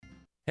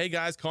Hey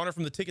guys, Connor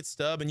from the Ticket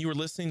Stub, and you are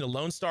listening to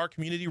Lone Star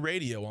Community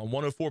Radio on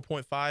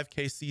 104.5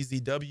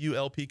 KCZW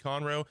LP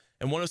Conroe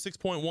and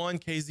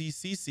 106.1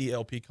 KZCC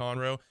LP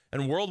Conroe,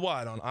 and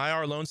worldwide on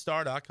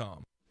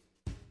irlonestar.com.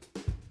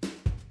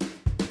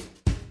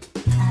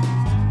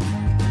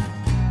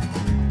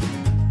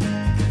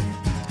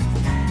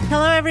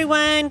 Hello,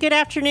 everyone. Good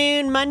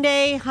afternoon.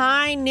 Monday,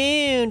 high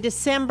noon,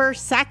 December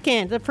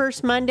 2nd, the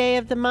first Monday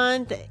of the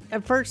month.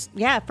 First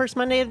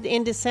Monday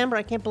in December.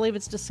 I can't believe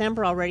it's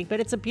December already, but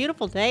it's a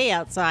beautiful day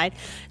outside.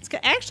 It's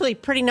actually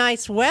pretty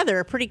nice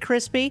weather, pretty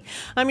crispy.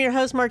 I'm your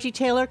host, Margie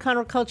Taylor,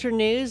 Conroe Culture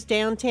News,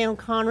 downtown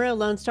Conroe,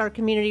 Lone Star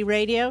Community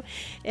Radio,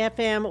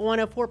 FM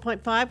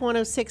 104.5,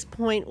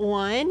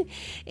 106.1.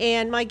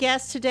 And my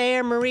guests today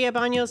are Maria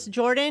Banos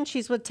Jordan.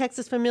 She's with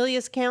Texas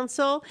Familias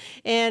Council,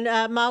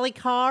 and Molly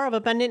Carr of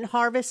Abundant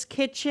Harvest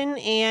Kitchen,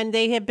 and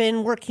they have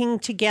been working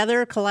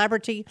together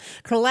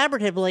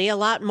collaboratively a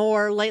lot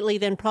more lately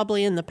than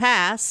probably in the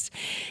past,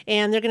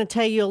 and they're going to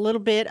tell you a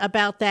little bit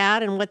about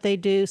that and what they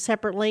do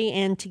separately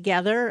and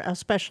together,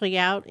 especially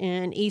out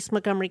in East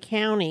Montgomery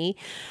County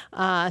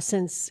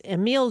since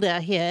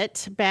Imelda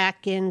hit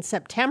back in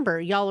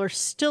September. Y'all are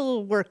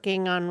still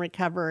working on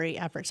recovery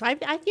efforts. I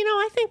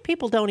think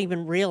people don't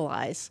even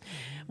realize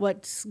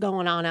what's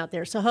going on out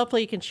there. So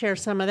hopefully you can share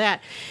some of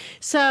that.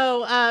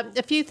 So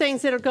a few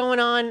things that are going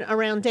on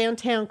around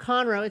downtown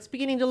Conroe. It's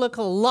beginning to look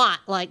a lot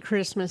like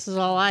Christmas is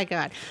all I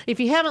got. If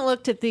you haven't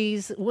looked at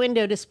these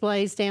window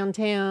displays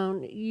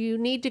downtown, you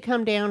need to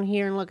come down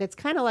here and look. It's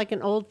kind of like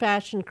an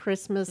old-fashioned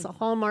Christmas, a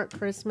Hallmark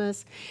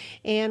Christmas.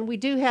 And we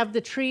do have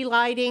the tree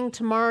lighting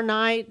tomorrow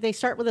night. They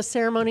start with the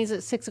ceremonies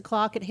at 6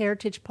 o'clock at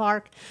Heritage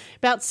Park.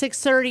 About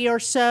 6:30 or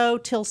so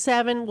till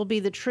 7 will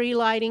be the tree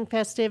lighting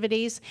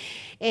festivities.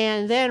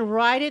 And then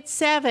right at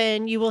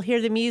 7, you will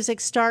hear the music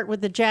start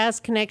with the Jazz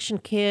Connection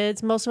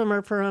kids. Most of them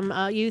are from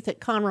youth at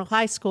Conroe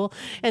High School,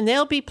 and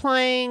they'll be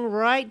playing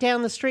right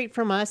down the street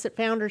from us at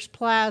Founders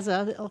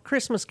Plaza,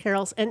 Christmas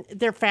carols, and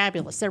they're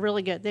fabulous. They're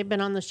really good. They've been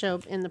on the show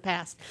in the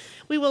past.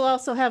 We will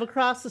also have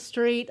across the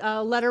street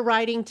letter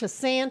writing to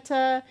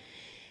Santa,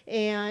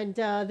 and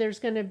there's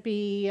going to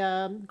be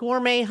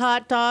gourmet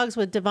hot dogs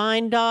with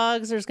Divine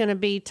Dogs. There's going to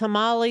be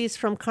tamales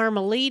from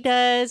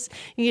Carmelitas.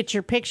 You get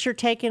your picture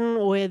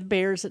taken with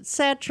bears,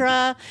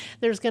 etc.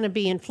 There's going to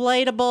be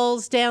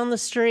inflatables down the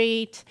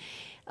street.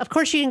 Of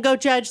course, you can go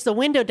judge the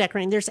window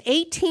decorating. There's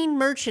 18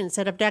 merchants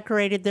that have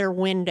decorated their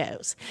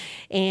windows,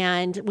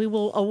 and we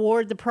will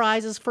award the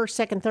prizes first,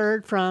 second,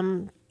 third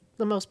from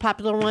the most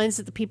popular ones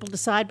that the people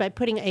decide by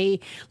putting a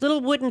little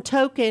wooden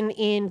token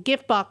in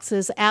gift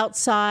boxes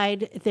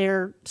outside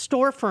their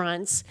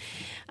storefronts,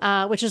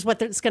 which is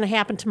what's going to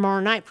happen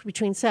tomorrow night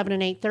between 7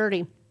 and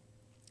 8:30.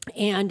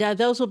 And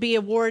those will be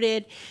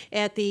awarded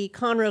at the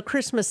Conroe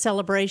Christmas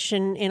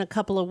celebration in a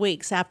couple of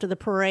weeks after the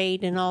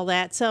parade and all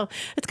that. So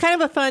it's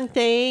kind of a fun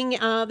thing.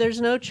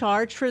 There's no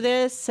charge for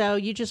this. So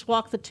you just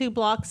walk the 2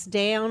 blocks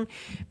down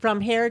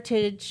from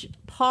Heritage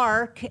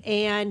Park,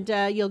 and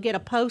you'll get a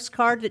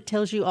postcard that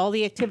tells you all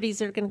the activities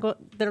that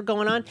are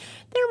going on.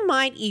 There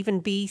might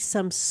even be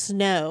some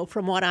snow,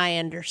 from what I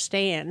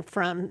understand,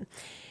 from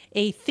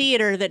a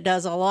theater that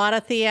does a lot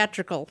of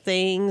theatrical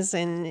things,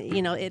 and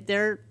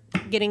they're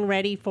getting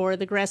ready for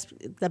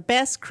the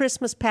best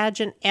Christmas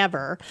pageant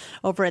ever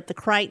over at the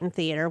Crichton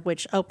Theater,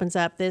 which opens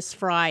up this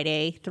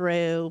Friday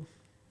through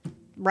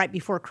right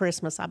before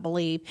Christmas, I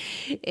believe.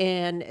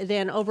 And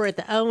then over at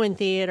the Owen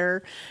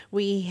Theater,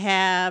 we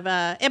have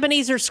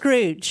Ebenezer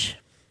Scrooge.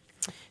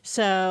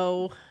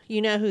 So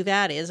you know who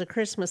that is, A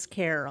Christmas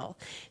Carol.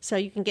 So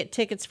you can get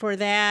tickets for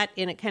that,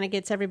 and it kind of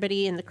gets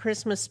everybody in the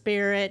Christmas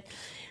spirit.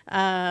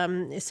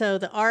 So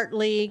the Art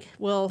League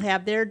will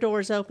have their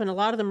doors open. A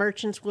lot of the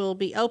merchants will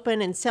be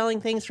open and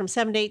selling things from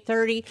 7 to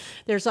 8:30.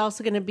 There's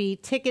also going to be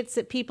tickets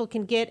that people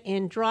can get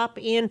and drop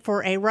in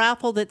for a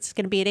raffle that's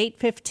going to be at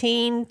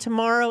 8:15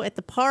 tomorrow at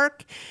the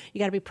park. You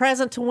got to be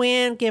present to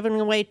win, giving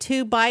away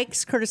 2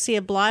 bikes courtesy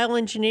of Blyle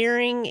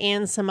Engineering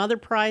and some other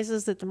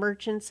prizes that the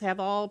merchants have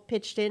all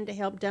pitched in to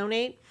help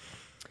donate.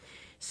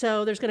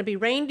 So there's going to be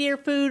reindeer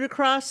food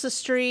across the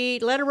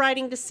street, letter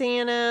writing to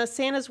Santa,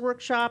 Santa's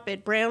workshop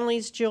at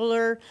Brownlee's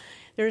Jeweler.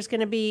 There's going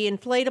to be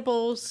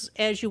inflatables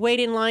as you wait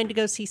in line to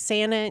go see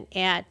Santa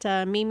at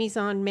Mimi's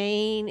on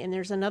Main. And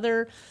there's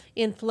another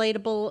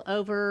inflatable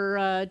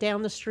over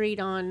down the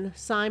street on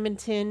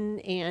Simonton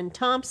and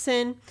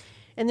Thompson.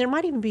 And there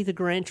might even be the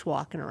Grinch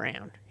walking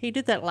around. He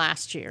did that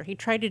last year. He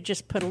tried to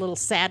just put a little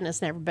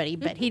sadness in everybody,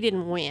 but he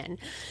didn't win.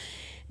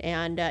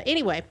 And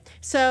anyway,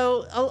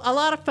 so a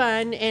lot of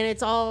fun, and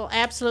it's all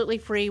absolutely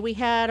free. We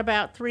had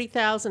about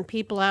 3,000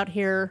 people out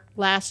here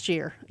last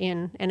year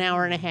in an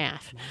hour and a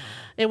half.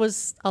 It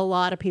was a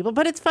lot of people,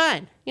 but it's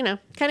fun.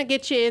 Kind of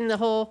gets you in the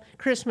whole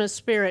Christmas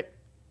spirit.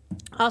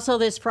 Also,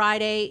 this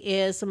Friday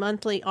is a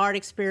monthly art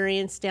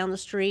experience down the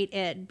street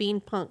at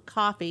Bean Punk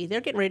Coffee.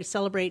 They're getting ready to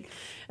celebrate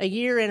a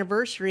year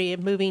anniversary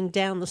of moving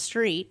down the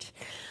street.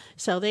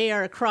 So they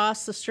are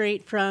across the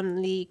street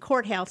from the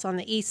courthouse on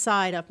the east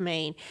side of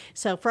Maine.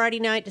 So Friday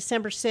night,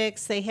 December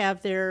 6th, they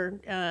have their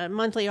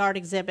monthly art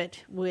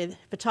exhibit with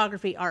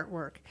photography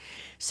artwork.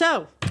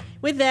 So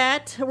with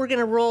that, we're going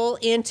to roll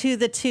into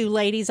the two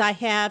ladies I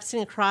have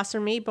sitting across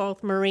from me,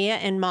 both Maria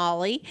and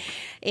Molly.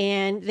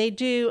 And they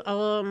do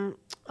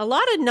a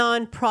lot of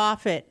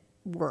nonprofit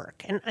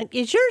work. And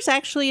is yours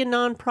actually a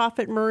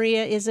nonprofit,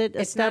 Maria? Is it?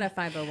 It's not a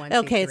 501c3.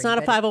 Okay, it's not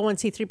a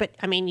 501c3, but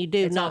I mean, you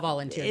do. It's all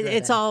volunteer driven.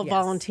 It's all yes.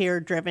 volunteer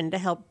driven to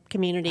help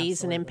communities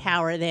Absolutely. and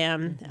empower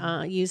them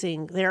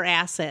using their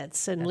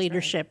assets and That's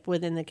leadership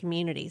within the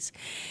communities.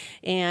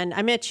 And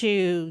I met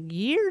you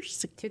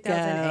years ago.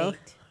 2008.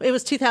 It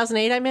was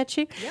 2008 I met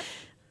you? Yep.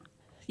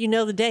 You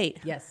know the date.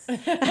 Yes.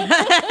 I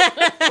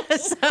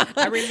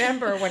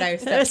remember when I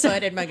stepped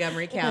foot in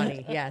Montgomery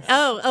County. Yes.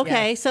 Oh,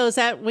 okay. Yes. So is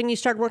that when you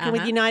started working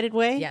with United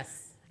Way?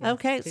 Yes.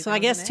 Okay, so I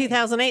guess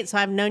 2008. So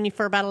I've known you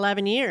for about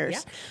 11 years.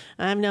 Yep.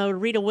 I know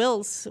Rita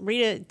Wills.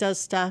 Rita does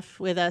stuff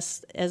with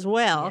us as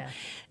well, Yeah.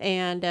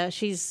 and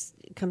she's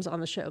comes on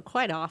the show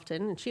quite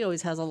often, and she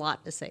always has a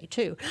lot to say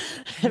too.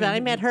 But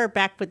I met her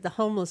back with the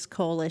Homeless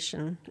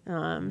Coalition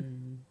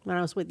when I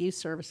was with Youth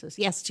Services.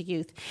 Yes to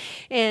Youth,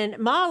 and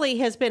Molly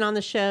has been on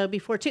the show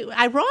before too.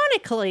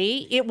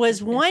 Ironically, it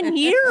was 1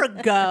 year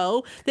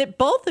ago that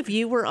both of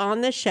you were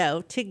on the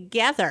show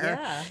together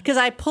Yeah. because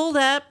I pulled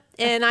up.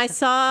 And I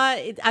saw,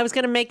 I was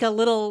going to make a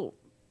little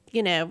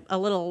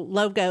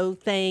logo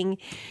thing,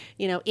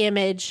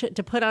 image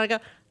to put on. I go,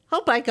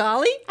 oh, by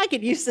golly, I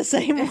could use the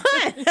same one.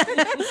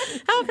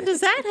 How often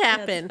does that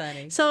happen? That's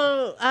funny.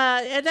 So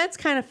that's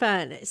kind of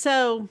fun.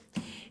 So,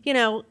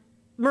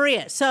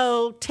 Maria,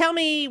 so tell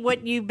me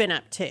what you've been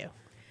up to.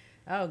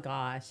 Oh,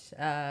 gosh.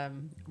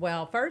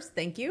 Well, first,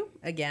 thank you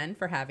again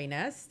for having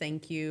us.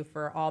 Thank you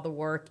for all the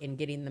work in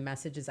getting the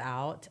messages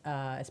out,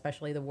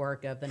 especially the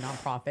work of the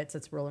nonprofits.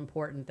 It's real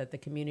important that the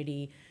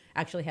community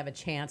actually have a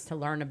chance to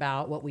learn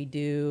about what we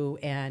do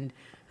and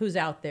who's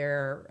out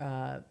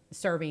there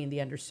serving the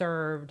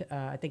underserved.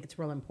 I think it's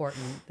real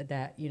important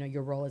that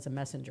your role as a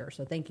messenger.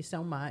 So thank you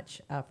so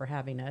much for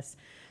having us.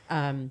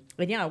 And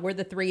yeah, we're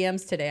the 3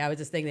 M's today. I was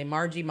just thinking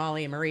Margie,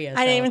 Molly, and Maria.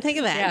 I didn't even think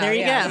of that. There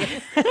you go.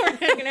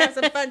 We're going to have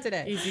some fun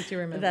today. Easy to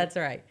remember. That's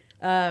right.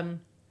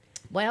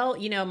 Well,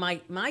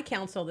 my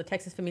council, the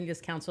Texas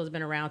Feminists Council, has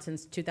been around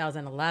since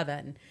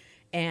 2011.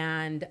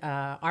 And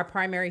our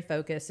primary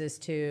focus is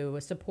to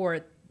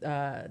support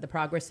the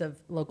progress of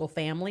local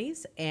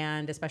families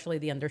and especially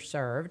the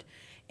underserved,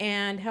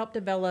 and help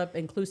develop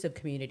inclusive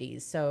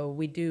communities. So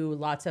we do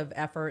lots of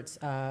efforts,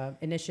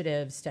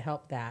 initiatives to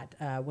help that.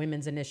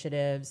 Women's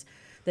initiatives,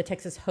 the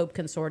Texas Hope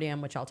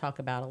Consortium, which I'll talk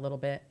about in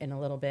a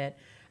little bit,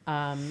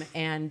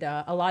 and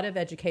a lot of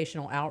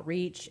educational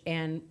outreach.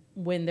 And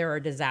when there are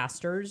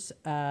disasters,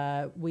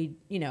 I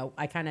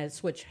kind of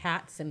switch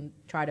hats and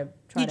try to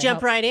jump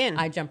help. right in.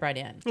 I jump right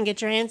in. And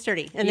get your hands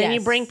dirty. And then you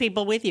Yes. bring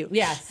people with you.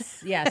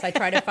 Yes. I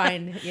try to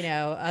find,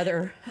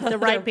 other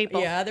right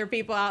people. Yeah, other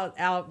people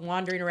out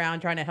wandering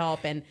around trying to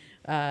help and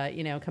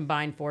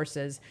combine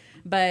forces.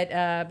 But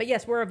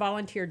yes, we're a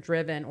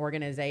volunteer-driven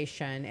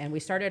organization, and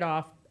we started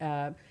off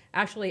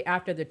actually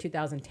after the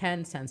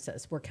 2010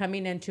 census. We're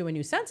coming into a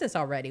new census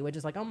already, which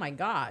is like, oh my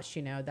gosh,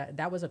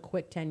 that was a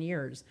quick 10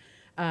 years.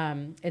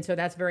 And so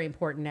that's very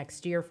important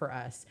next year for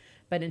us.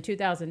 But in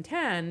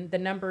 2010, the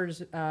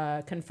numbers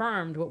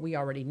confirmed what we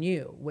already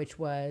knew, which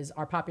was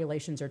our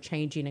populations are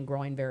changing and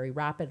growing very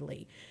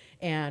rapidly.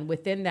 And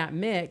within that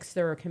mix,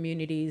 there are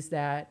communities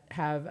that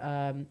have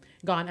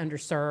gone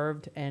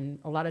underserved and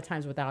a lot of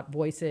times without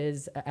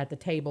voices at the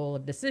table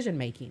of decision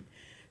making.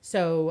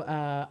 So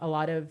a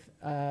lot of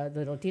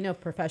the Latino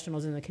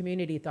professionals in the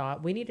community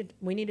thought we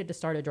needed to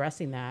start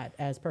addressing that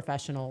as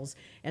professionals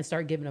and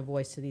start giving a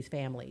voice to these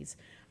families.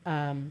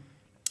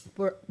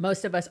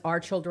 Most of us are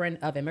children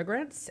of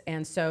immigrants,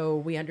 and so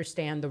we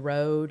understand the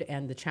road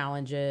and the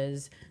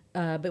challenges,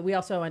 but we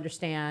also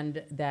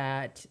understand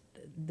that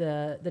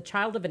the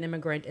child of an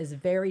immigrant is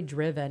very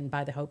driven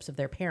by the hopes of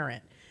their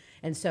parent.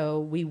 And so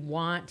we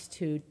want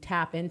to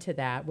tap into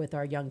that with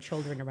our young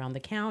children around the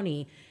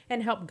county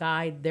and help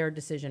guide their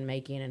decision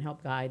making and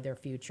help guide their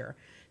future.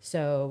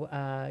 So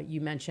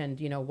you mentioned,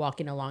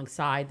 walking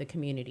alongside the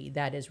community.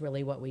 That is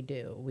really what we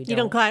do. You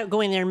don't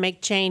go in there and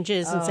make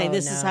changes and say,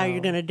 this is how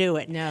you're going to do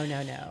it. No.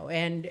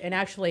 And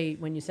actually,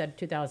 when you said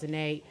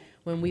 2008,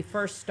 when we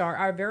first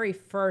our very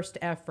first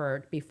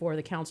effort before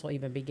the council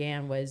even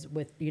began was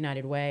with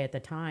United Way at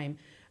the time,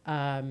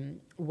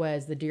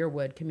 was the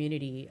Deerwood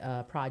Community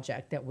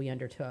Project that we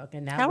undertook.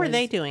 And how are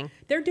they doing?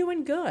 They're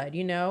doing good.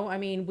 I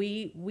mean,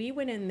 we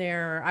went in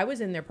there. I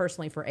was in there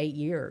personally for 8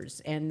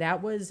 years, and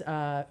that was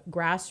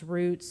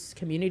grassroots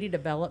community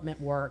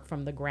development work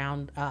from the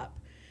ground up.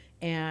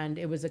 and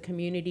it was a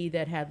community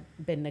that had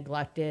been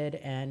neglected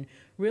and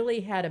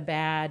really had a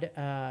bad,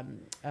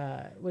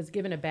 was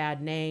given a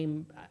bad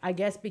name, I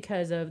guess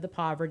because of the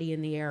poverty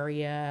in the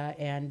area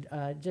and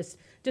just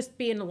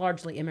being a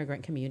largely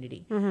immigrant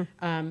community.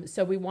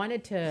 So we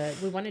wanted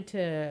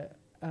to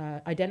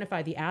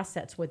identify the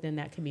assets within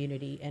that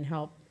community and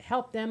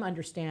help them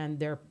understand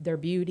their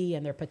beauty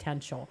and their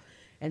potential.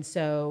 And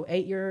so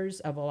 8 years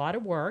of a lot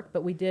of work,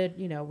 but we did,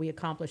 we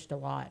accomplished a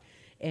lot.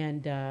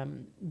 And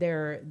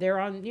they're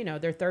on,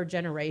 their third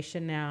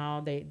generation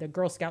now. The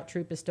Girl Scout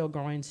troop is still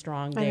going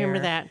strong there. I remember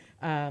that.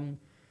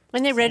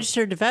 And they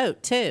registered to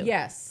vote too.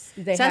 Yes,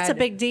 so that's a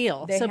big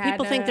deal. So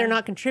people think they're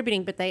not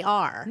contributing, but they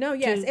are. No,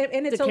 yes,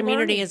 and it's the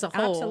community as a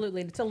whole.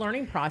 Absolutely, it's a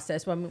learning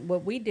process.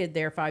 What we did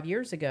there 5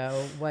 years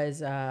ago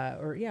was,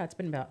 it's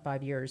been about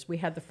 5 years. We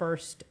had the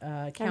first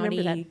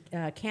county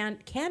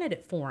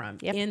candidate forum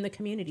in the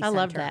community center. I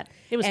love that.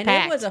 It was and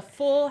packed. It was a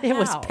full house. It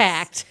was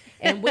packed.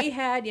 And we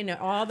had,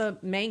 all the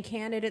main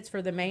candidates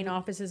for the main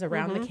offices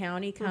around the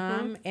county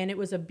come, and it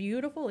was a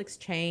beautiful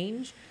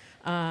exchange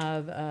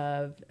of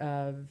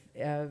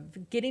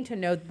getting to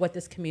know what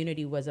this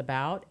community was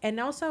about, and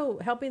also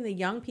helping the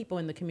young people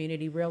in the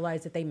community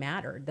realize that they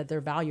mattered, that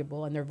they're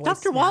valuable, and their voice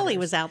Dr. matters. Wally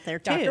was out there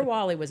too. Dr.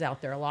 Wally was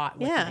out there a lot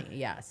with me,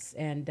 yes.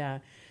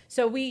 And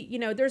so we,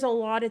 there's a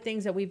lot of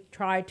things that we've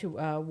tried to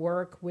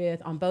work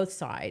with on both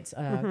sides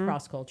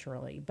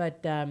cross-culturally.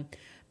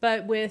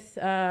 But with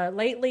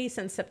lately,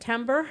 since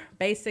September,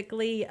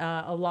 basically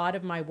a lot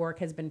of my work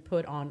has been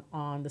put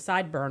on the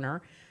side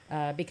burner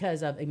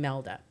because of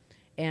Imelda.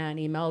 And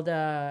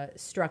Imelda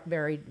struck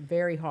very,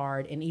 very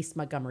hard in East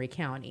Montgomery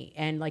County.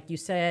 And like you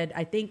said,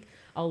 I think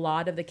a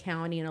lot of the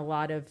county and a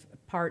lot of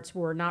parts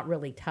were not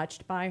really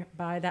touched by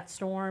that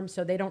storm.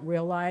 So they don't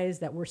realize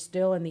that we're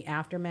still in the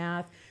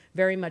aftermath,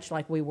 very much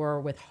like we were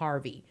with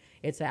Harvey.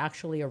 It's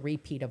actually a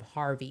repeat of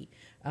Harvey.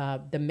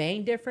 The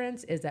main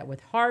difference is that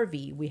with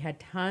Harvey, we had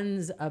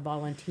tons of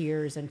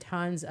volunteers and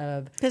tons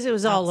of... Because it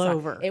was all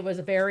over. It was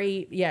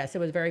it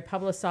was very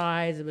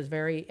publicized.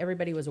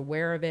 Everybody was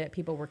aware of it.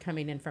 People were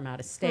coming in from out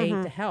of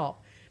state to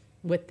help.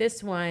 With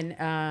this one,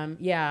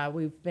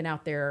 we've been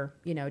out there,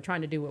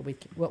 trying to do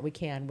what we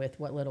can with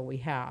what little we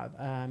have.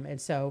 And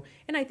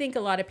I think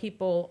a lot of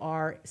people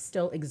are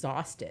still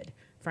exhausted,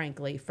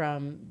 frankly,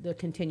 from the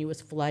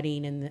continuous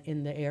flooding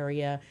in the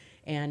area.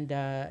 And,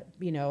 a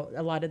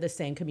lot of the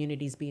same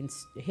communities being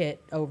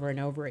hit over and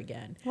over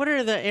again. What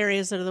are the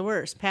areas that are the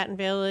worst? Patton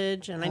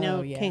Village, and I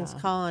know Kings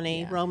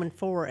Colony, Roman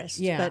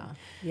Forest. But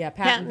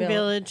Patton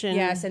Village. And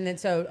yes, and then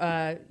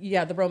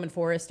the Roman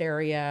Forest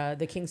area,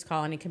 the Kings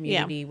Colony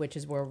community, which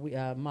is where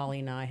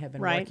Molly and I have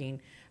been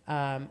working.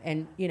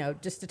 And,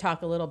 just to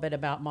talk a little bit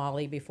about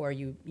Molly before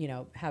you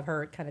have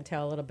her kind of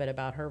tell a little bit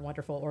about her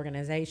wonderful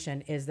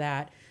organization, is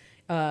that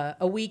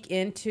a week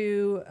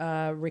into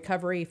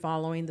recovery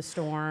following the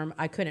storm,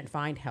 I couldn't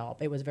find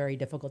help. It was very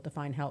difficult to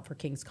find help for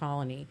Kings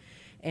Colony.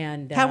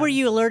 And how were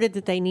you alerted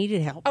that they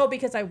needed help? Oh,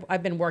 because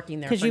I've been working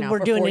there because you were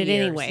for doing 4 it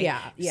years. anyway.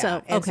 Yeah.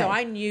 So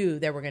I knew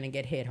they were going to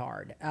get hit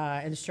hard.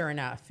 And sure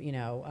enough,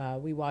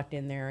 we walked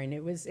in there, and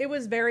it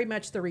was very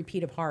much the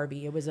repeat of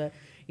Harvey. It was a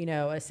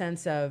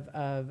sense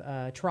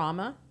of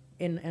trauma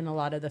in a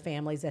lot of the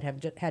families that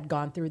had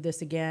gone through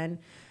this again.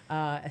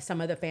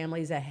 Some of the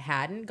families that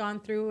hadn't gone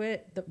through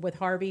it with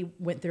Harvey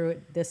went through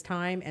it this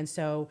time, and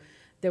so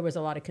there was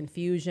a lot of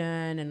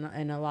confusion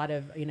and a lot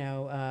of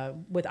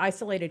with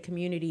isolated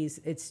communities.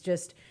 It's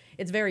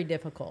very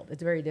difficult.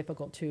 It's very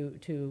difficult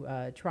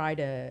to try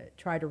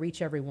to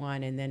reach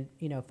everyone and then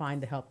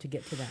find the help to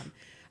get to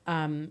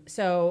them.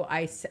 So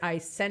I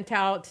sent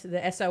out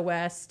the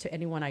SOS to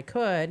anyone I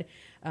could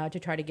to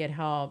try to get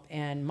help.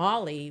 And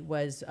Molly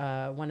was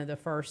one of the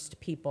first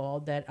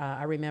people that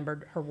I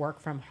remembered her work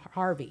from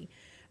Harvey,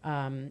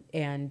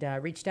 and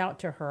reached out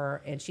to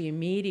her. And she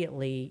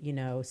immediately,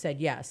 said,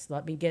 yes,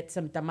 let me get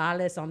some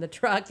tamales on the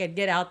truck and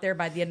get out there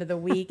by the end of the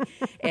week.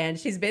 And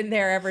she's been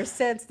there ever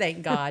since,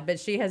 thank God. But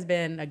she has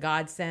been a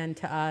godsend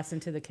to us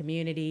and to the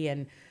community.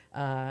 And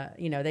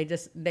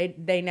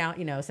they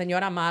now,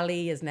 Senora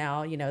Mali is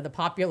now, the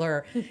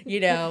popular,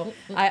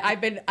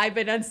 I've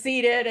been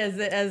unseated as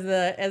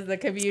the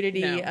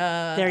community.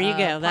 There you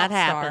go. That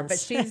happens.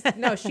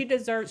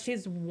 But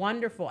she's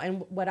wonderful.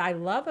 And what I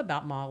love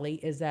about Molly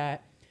is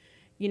that,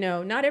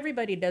 not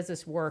everybody does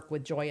this work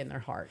with joy in their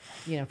heart.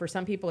 For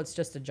some people it's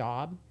just a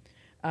job.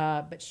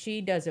 But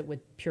she does it with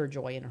pure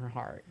joy in her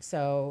heart.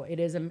 So it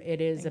is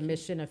a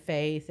mission of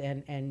faith,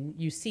 and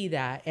you see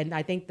that. And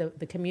I think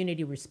the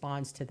community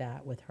responds to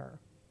that with her.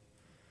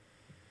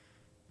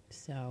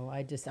 So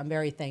I'm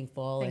very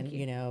thankful. Thank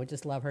you.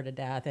 Just love her to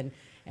death,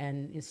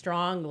 and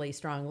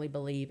strongly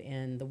believe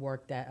in the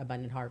work that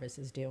Abundant Harvest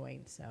is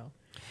doing. So.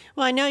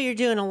 Well, I know you're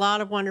doing a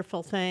lot of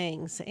wonderful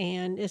things,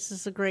 and this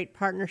is a great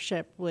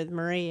partnership with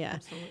Maria.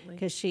 Absolutely.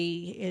 Because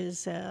she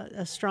is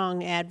a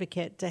strong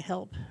advocate to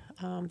help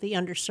the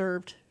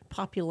underserved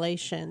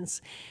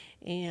populations.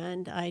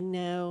 And I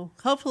know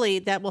hopefully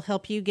that will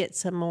help you get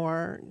some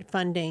more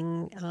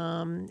funding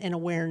and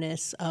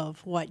awareness of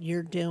what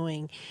you're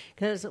doing,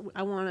 because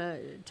I want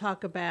to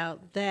talk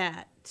about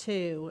that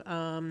too,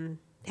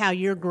 how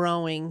you're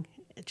growing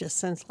just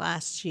since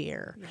last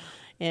year. Yeah.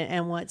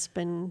 And what's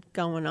been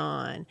going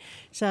on.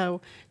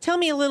 So tell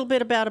me a little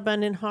bit about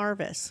Abundant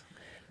Harvest.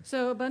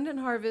 So Abundant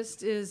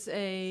Harvest is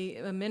a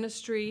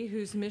ministry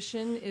whose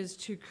mission is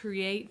to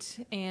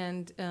create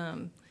and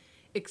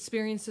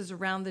experiences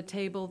around the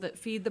table that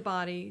feed the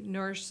body,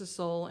 nourish the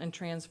soul, and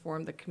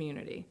transform the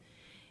community.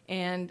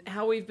 And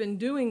how we've been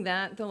doing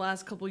that the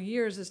last couple of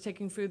years is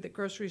taking food that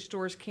grocery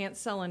stores can't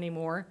sell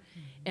anymore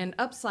and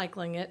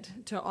upcycling it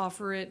to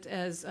offer it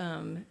as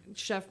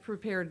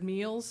chef-prepared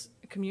meals,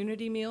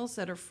 community meals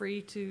that are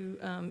free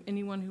to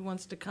anyone who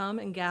wants to come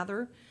and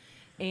gather,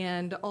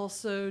 and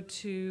also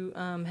to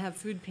have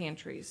food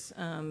pantries,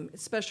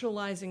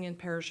 specializing in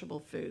perishable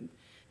food,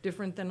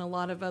 different than a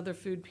lot of other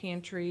food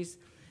pantries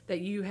that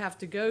you have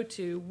to go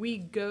to. We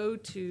go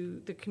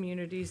to the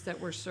communities that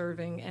we're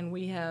serving, and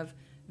we have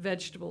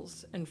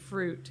vegetables and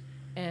fruit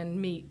and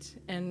meat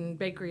and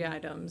bakery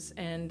items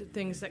and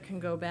things that can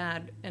go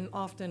bad, and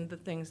often the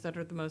things that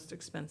are the most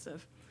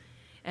expensive.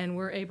 And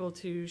we're able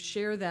to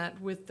share that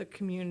with the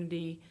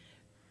community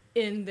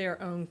in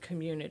their own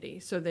community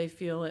so they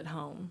feel at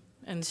home.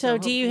 And so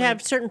do you have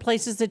certain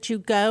places that you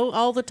go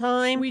all the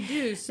time? We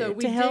do. So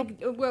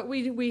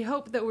we we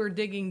hope that we're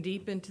digging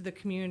deep into the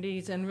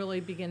communities and really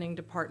beginning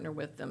to partner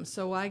with them.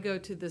 So I go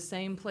to the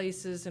same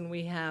places, and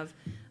we have,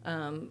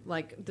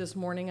 like this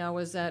morning I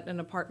was at an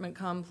apartment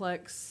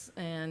complex,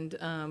 and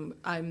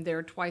I'm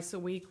there twice a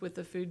week with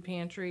the food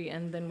pantry,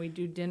 and then we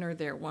do dinner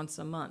there once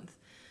a month.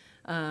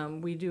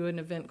 We do an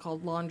event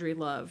called Laundry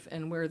Love,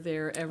 and we're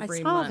there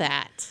every month. I saw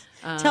that.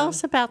 Tell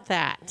us about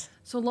that.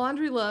 So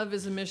Laundry Love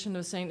is a mission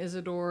of St.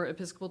 Isidore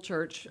Episcopal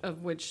Church,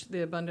 of which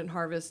the Abundant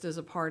Harvest is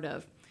a part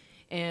of.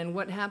 And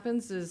what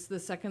happens is the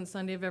second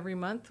Sunday of every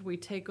month, we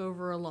take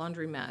over a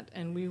laundromat,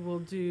 and we will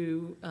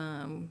do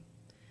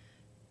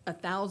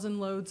 1,000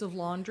 loads of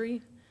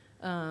laundry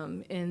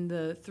in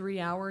the 3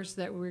 hours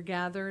that we're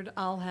gathered.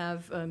 I'll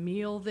have a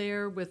meal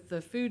there with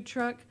the food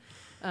truck.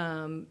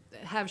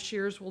 Have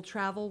Shears will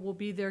travel. We'll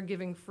be there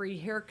giving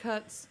free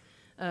haircuts.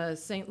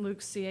 St.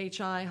 Luke's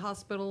CHI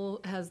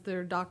Hospital has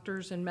their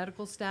doctors and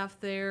medical staff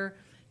there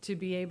to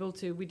be able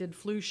to. We did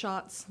flu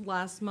shots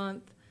last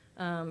month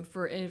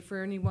for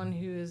anyone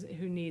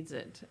who needs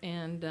it,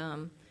 and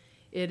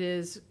it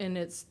is in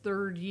its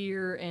third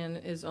year and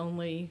is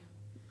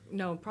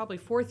probably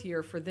fourth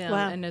year for them,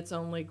 wow. And it's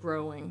only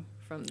growing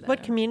from there.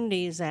 What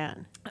community is that?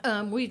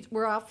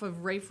 We're off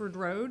of Rayford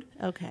Road,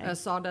 okay,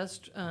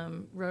 Sawdust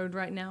Road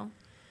right now.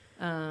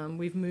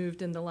 We've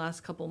moved in the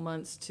last couple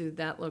months to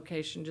that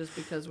location just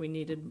because we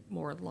needed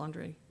more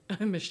laundry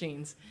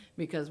machines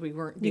because we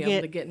weren't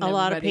able to get a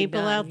lot of people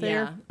done. out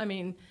there. Yeah, I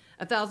mean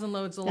 1,000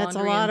 loads of That's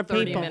laundry a lot in of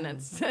 30 people.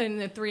 minutes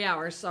in 3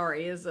 hours.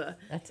 Sorry, is a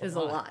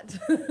lot.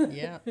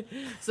 Yeah.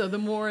 So the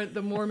more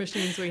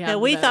machines we have, Yeah,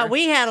 we the thought better.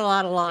 we had a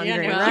lot of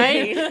laundry, Yeah,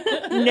 right?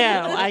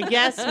 No, I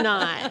guess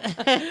not.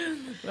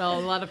 Well,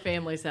 a lot of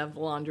families have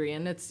laundry,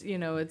 and it's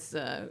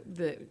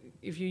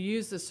if you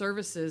use the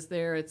services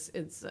there, it's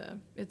a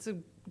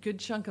good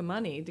chunk of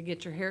money to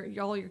get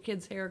all your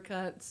kids'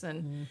 haircuts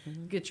and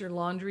get your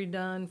laundry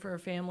done for a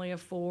family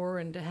of 4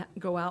 and to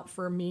go out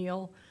for a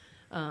meal.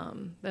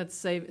 That's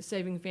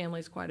saving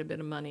families quite a bit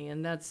of money,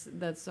 and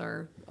that's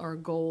our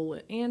goal,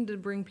 and to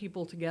bring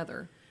people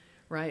together,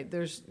 right?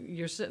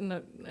 You're sitting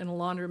in a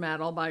laundromat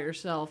all by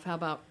yourself. How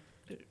about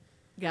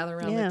gather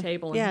around the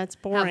table and it's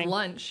boring. have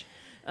lunch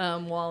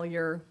while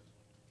you're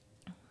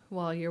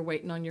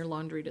waiting on your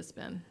laundry to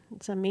spin?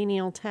 It's a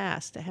menial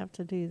task to have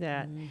to do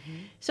that.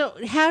 So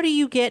how do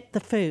you get the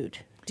food?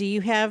 Do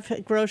you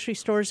have grocery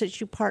stores that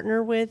you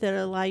partner with that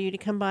allow you to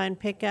come by and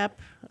pick up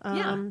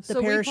the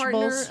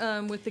perishables? We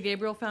partner with the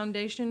Gabriel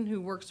Foundation, who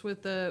works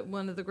with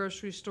one of the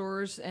grocery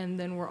stores, and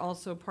then we're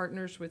also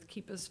partners with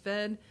Keep Us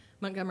Fed,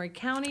 Montgomery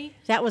County.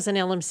 That was an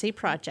LMC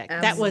project.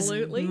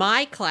 Absolutely. That was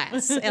my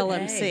class,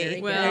 LMC. Hey,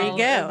 there you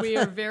go. We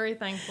are very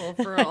thankful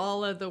for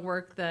all of the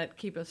work that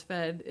Keep Us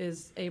Fed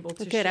is able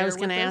to share Good. I was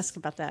going to with us. ask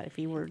about that if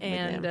you were with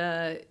And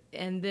them.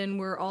 and then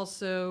we're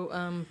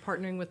also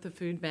partnering with the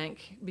food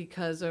bank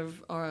because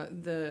of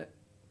the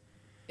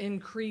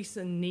increase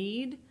in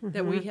need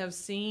that we have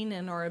seen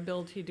and our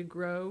ability to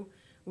grow.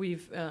 We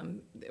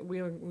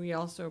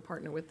also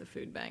partner with the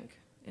food bank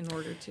in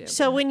order to.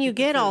 So when you keep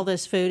the get food. all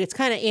this food, it's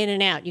kind of in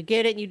and out. You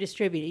get it, you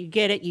distribute it. You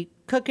get it, you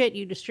cook it,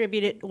 you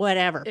distribute it,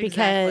 whatever.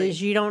 Exactly.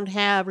 Because you don't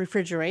have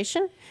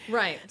refrigeration.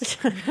 Right.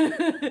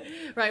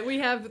 Right. We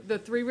have the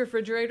 3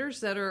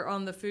 refrigerators that are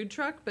on the food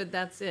truck, but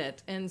that's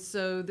it. And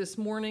so this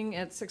morning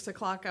at 6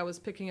 o'clock, I was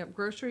picking up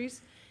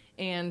groceries.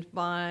 And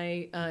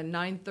by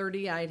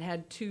 9:30, I'd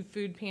had 2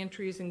 food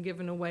pantries and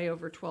given away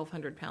over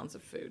 1,200 pounds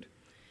of food.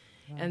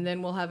 Wow. And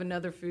then we'll have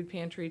another food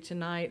pantry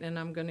tonight, and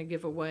I'm going to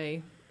give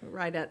away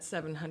right at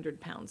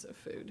 700 pounds of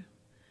food.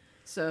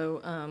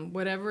 So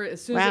whatever, as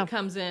soon as it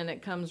comes in,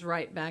 it comes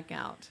right back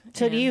out.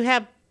 So do you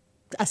have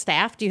a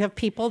staff? Do you have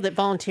people that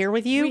volunteer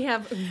with you? We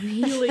have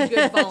really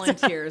good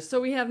volunteers. So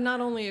we have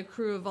not only a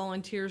crew of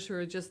volunteers who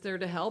are just there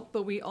to help,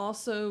 but we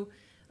also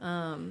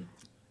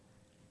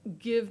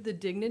give the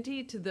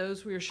dignity to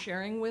those we are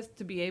sharing with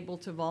to be able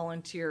to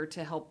volunteer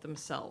to help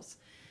themselves.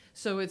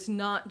 So it's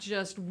not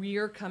just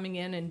we're coming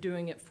in and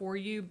doing it for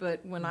you,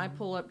 but when I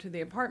pull up to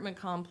the apartment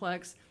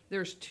complex,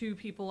 there's 2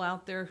 people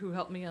out there who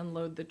help me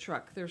unload the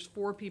truck. There's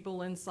 4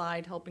 people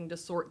inside helping to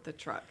sort the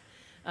truck.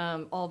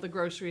 All the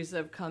groceries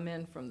have come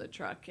in from the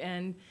truck.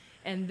 And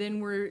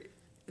then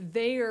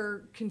they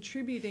are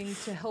contributing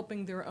to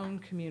helping their own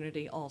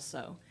community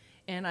also.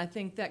 And I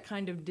think that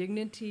kind of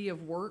dignity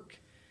of work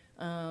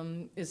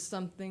is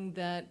something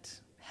that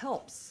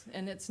helps,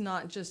 and it's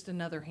not just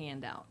another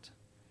handout.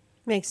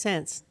 Makes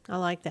sense. I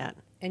like that.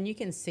 And you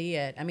can see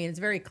it. I mean, it's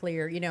very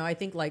clear. You know, I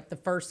think like the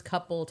first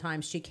couple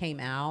times she came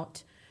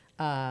out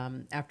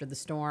after the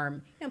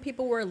storm, you know,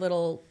 people were a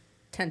little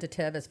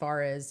tentative as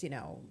far as, you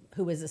know,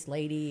 who is this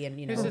lady, and,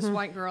 you know, Who's this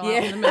white girl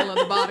out in the middle of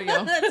the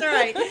barrio? That's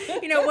right.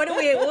 You know, what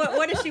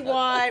does she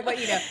want? What,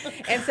 you know,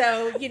 and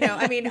so, you know,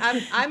 I mean,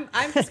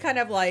 I'm just kind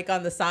of like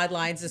on the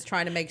sidelines, just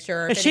trying to make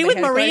sure. Is she with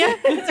Maria?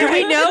 Do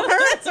we know her?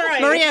 That's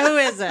right. Maria, who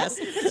is this?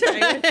 That's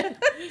right.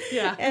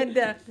 Yeah.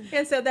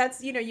 And so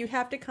that's, you know, you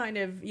have to kind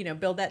of, you know,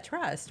 build that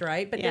trust,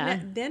 right? But Yeah.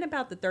 then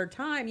about the third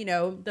time, you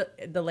know,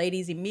 the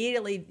ladies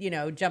immediately, you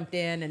know, jumped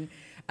in,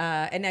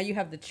 and now you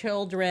have the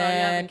children. Oh,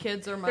 yeah, the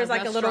kids are my There's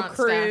like a little restaurant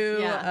crew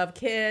staff, yeah. of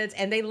kids,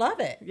 and they love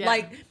it. Yeah.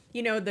 Like,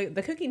 you know,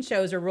 the cooking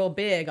shows are real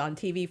big on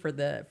TV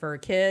for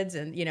kids,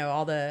 and, you know,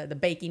 all the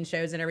baking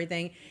shows and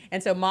everything.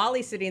 And so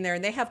Molly's sitting there,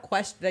 and they have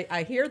questions.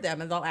 I hear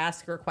them, and they'll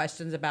ask her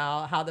questions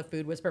about how the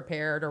food was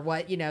prepared or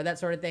what, you know, that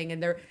sort of thing.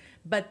 And they're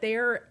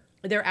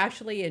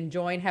actually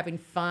enjoying having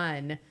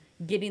fun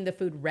getting the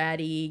food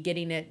ready,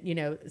 getting it, you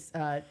know,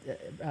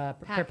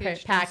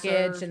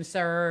 packaged and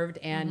served,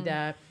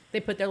 and they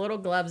put their little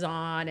gloves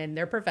on, and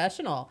they're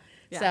professional.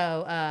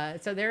 Yeah.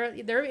 So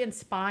they're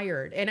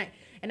inspired, and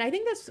I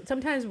think that's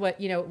sometimes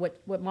what, you know,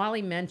 what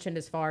Molly mentioned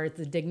as far as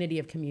the dignity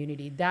of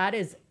community. That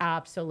is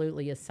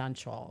absolutely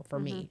essential for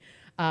me.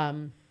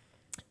 And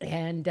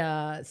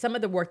some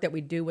of the work that we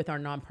do with our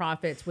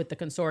nonprofits, with the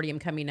consortium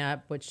coming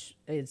up, which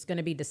is going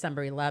to be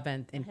December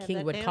 11th in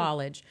Kingwood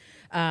College.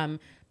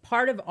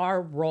 Part of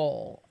our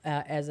role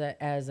as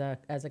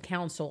a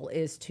council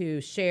is to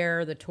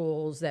share the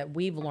tools that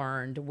we've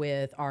learned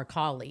with our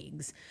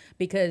colleagues,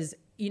 because,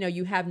 you know,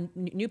 you have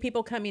new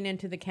people coming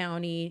into the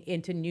county,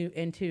 into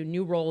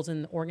new roles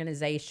in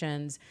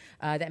organizations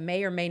that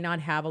may or may not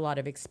have a lot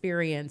of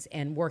experience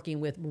in working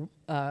with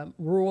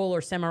rural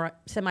or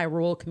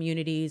semi-rural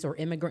communities, or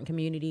immigrant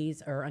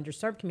communities, or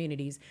underserved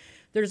communities.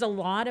 There's a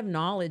lot of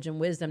knowledge and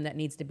wisdom that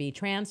needs to be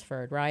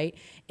transferred, right?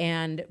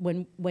 And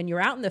when you're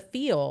out in the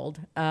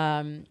field,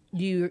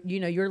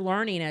 you're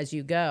learning as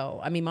you go.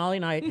 I mean, Molly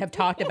and I have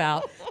talked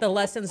about the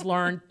lessons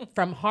learned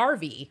from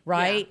Harvey,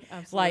 right? Yeah,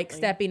 absolutely. Like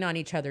stepping on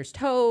each other's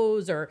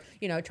toes, or,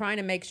 you know, trying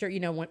to make sure, you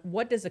know,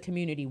 what does the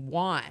community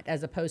want,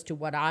 as opposed to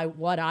what I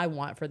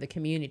want for the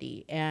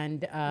community.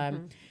 And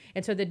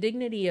and so the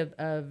dignity of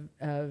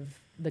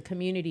the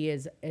community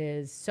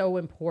is so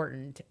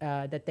important,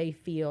 that they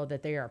feel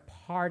that they are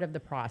part of the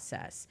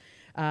process.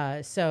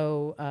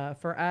 So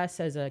for us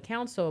as a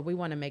council, we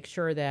want to make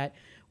sure that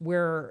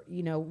we're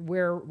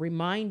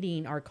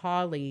reminding our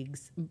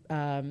colleagues,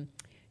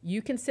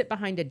 you can sit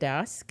behind a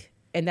desk,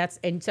 and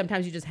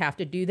sometimes you just have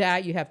to do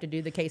that. You have to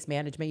do the case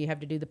management, you have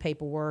to do the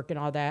paperwork and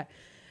all that,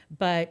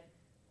 but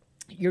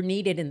you're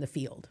needed in the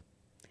field.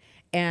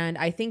 And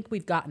I think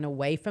we've gotten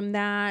away from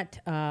that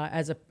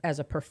as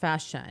a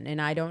profession.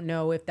 And I don't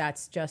know if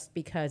that's just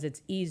because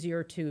it's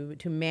easier to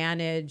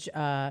manage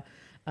a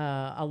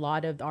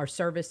lot of our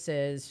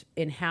services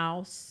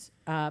in-house,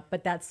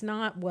 but that's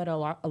not what a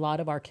lot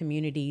of our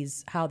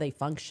communities, how they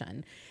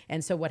function.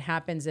 And so what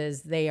happens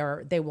is they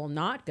will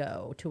not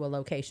go to a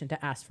location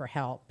to ask for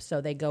help,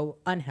 so they go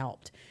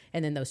unhelped,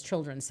 and then those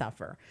children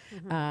suffer.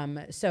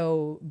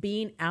 So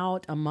being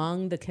out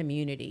among the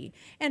community,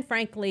 and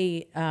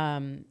frankly,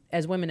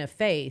 as women of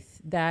faith,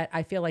 that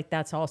I feel like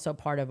that's also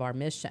part of our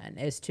mission,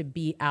 is to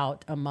be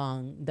out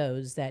among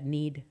those that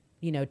need,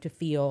 you know, to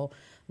feel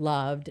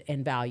loved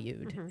and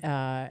valued.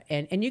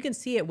 And you can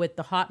see it with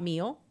the hot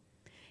meal.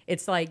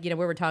 It's like, you know,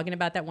 we were talking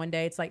about that one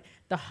day. It's like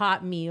the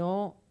hot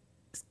meal,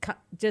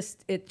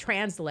 it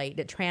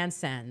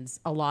transcends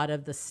a lot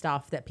of the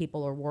stuff that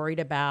people are worried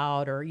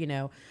about, or, you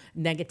know,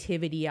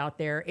 negativity out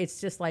there.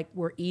 It's just like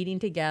we're eating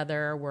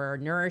together, we're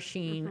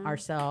nourishing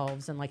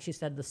ourselves, and, like she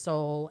said, the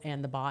soul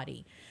and the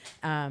body.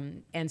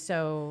 And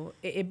so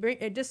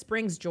it just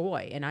brings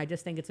joy. And I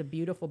just think it's a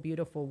beautiful,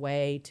 beautiful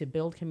way to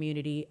build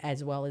community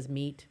as well as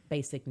meet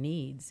basic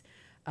needs.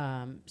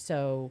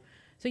 So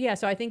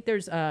I think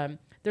there's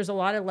a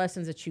lot of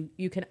lessons that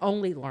you can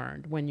only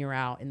learn when you're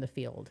out in the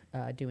field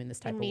doing this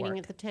type of work. Meeting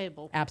at the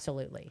table.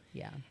 Absolutely,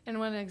 yeah. And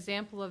one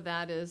example of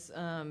that is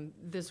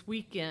this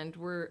weekend,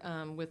 we're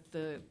with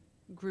the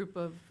group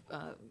of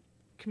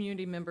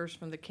community members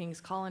from the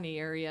Kings Colony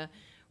area.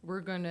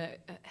 We're going to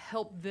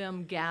help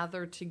them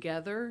gather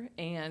together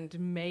and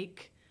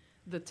make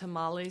the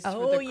tamales Oh,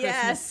 for the Christmas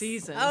yes.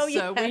 season. Oh,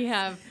 So we yes.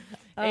 have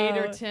 8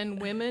 or 10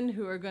 women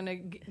who are going to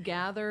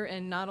gather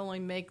and not only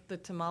make the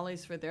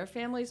tamales for their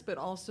families, but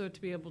also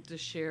to be able to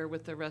share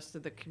with the rest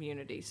of the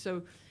community.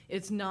 So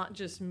it's not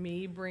just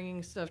me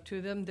bringing stuff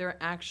to them; they're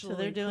actually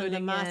So they're doing the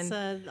putting in.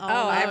 masa.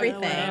 Oh,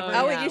 everything. whatever.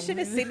 Oh, yeah. and you should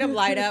have seen them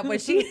light up when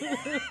she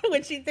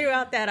when she threw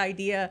out that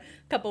idea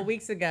a couple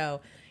weeks ago,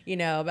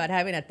 about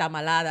having a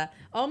tamalada.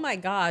 Oh my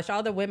gosh,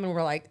 all the women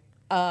were like,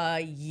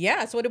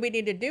 yes, what do we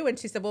need to do? And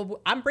she said,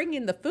 well, I'm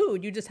bringing the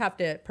food. You just have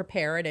to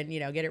prepare it and,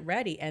 get it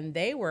ready. And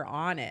they were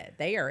on it.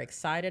 They are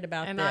excited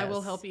about And this. I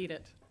will help eat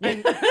it.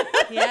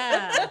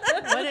 Yeah.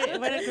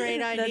 What a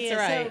great idea.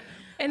 That's right.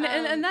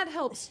 And that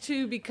helps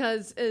too,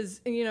 because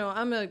as you know,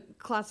 I'm a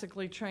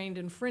classically trained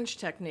in French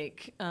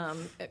technique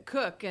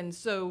cook, and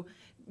so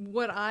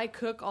what I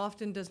cook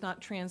often does not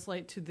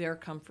translate to their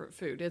comfort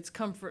food. It's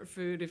comfort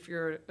food if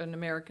you're an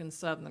American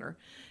Southerner.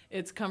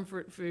 It's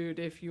comfort food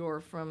if you're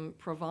from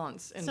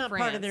Provence in It's not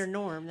France. part of their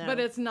norm, though. But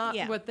it's not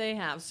Yeah. what they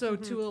have. So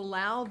to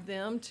allow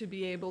them to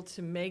be able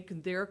to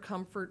make their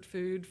comfort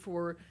food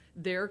for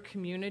their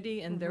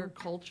community and their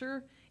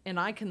culture, and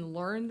I can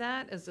learn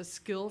that as a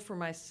skill for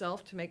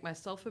myself to make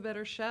myself a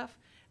better chef,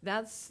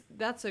 that's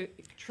a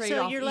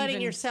trade-off. So you're letting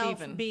even, yourself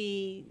Stephen.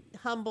 be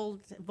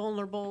humbled,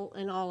 vulnerable,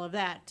 and all of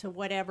that to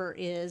whatever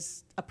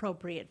is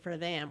appropriate for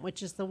them,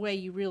 which is the way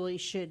you really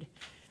should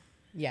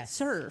Yes.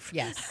 serve.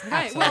 Yes.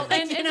 Right. Well,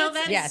 absolutely. and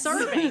that's Yes.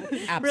 serving.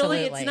 Really,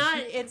 Absolutely.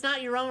 it's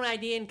not your own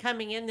idea and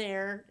coming in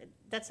there.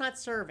 That's not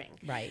serving.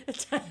 Right.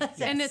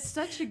 And it's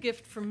such a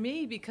gift for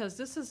me because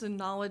this is a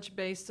knowledge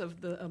base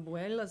of the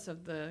abuelas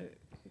of the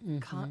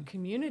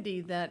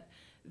community that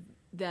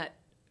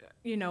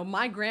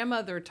my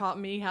grandmother taught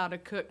me how to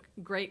cook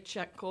great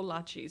Czech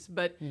kolaches,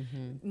 but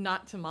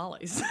not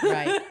tamales.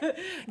 Right. But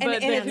and the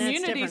it's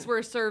communities different.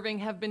 we're serving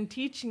have been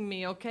teaching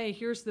me, okay,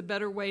 here's the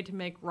better way to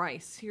make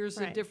rice. Here's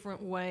a Right.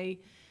 different way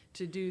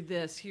to do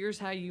this. Here's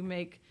how you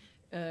make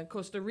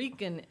Costa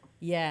Rican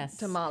Yes.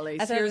 tamales.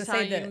 As I was Here's how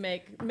gonna say, you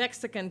make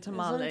Mexican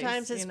tamales.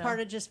 Sometimes it's you know. part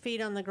of just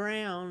feet on the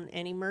ground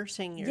and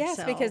immersing yourself.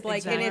 Yes, because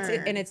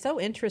Learn. and it's so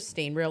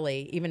interesting,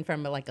 really, even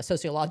from like a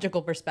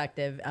sociological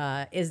perspective,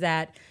 is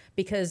that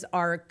because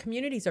our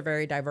communities are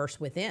very diverse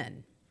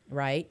within,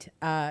 right?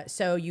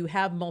 So you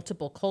have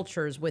multiple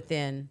cultures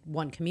within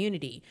one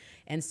community,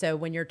 and so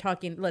when you're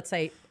talking, let's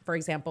say, for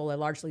example, a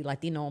largely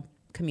Latino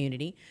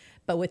community,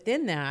 but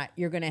within that,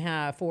 you're going to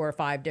have 4 or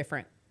 5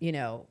 different,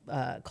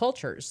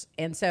 cultures,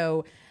 and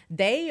so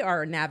they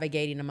are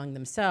navigating among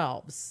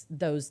themselves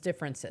those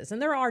differences.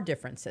 And there are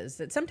differences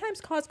that sometimes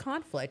cause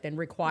conflict and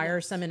require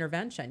some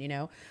intervention,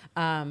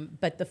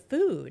 but the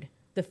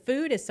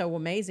food is so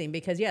amazing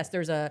because, yes,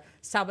 there's a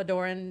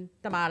Salvadoran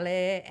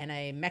tamale and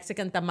a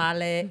Mexican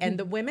tamale, and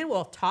the women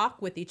will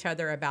talk with each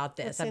other about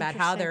this, That's about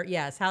how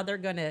interesting. they're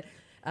going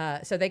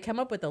to, so they come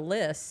up with a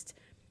list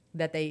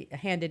that they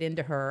handed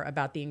into her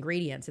about the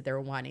ingredients that they were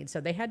wanting.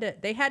 So they had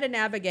to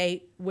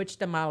navigate which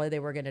tamale they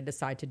were going to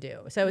decide to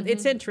do. So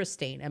it's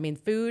interesting. I mean,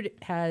 food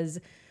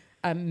has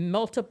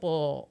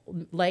multiple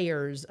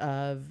layers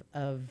of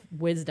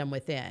wisdom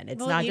within. It's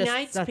not it just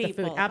unites not the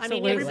people. food.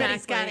 Absolutely. I mean,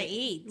 everybody's Exactly. got to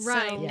eat.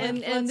 Right. So And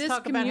let's this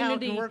talk about how it can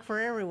community- work for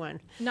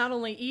everyone. Not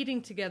only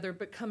eating together,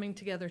 but coming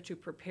together to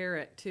prepare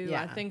it too.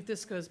 Yeah. I think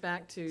this goes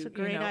back to a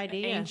great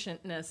idea.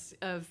 ancientness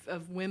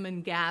of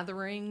women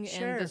gathering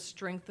Sure. and the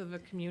strength of a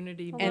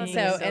community. And being so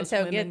as and those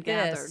so women get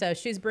this. gathered. So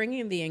she's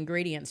bringing the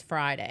ingredients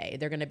Friday.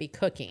 They're going to be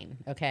cooking,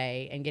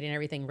 okay, and getting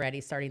everything ready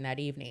starting that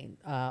evening.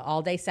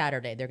 All day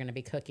Saturday they're going to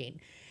be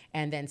cooking.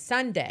 And then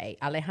Sunday,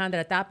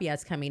 Alejandra Tapia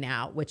is coming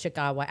out with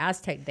Chicagua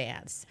Aztec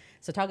dance.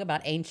 So talk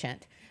about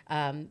ancient.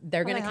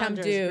 They're going to come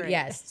Alejandra's do, great.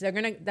 yes, they're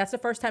going to, that's the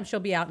first time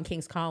she'll be out in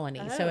Kings Colony.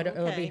 So Oh,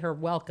 it'll be okay. her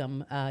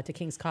welcome to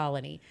Kings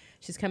Colony.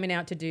 She's coming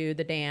out to do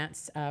the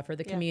dance for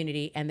the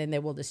community, and then they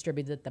will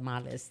distribute the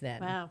tamales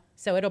then. Wow.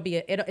 So it'll be,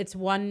 it's a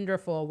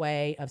wonderful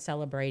way of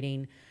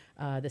celebrating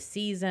the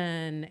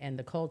season and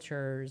the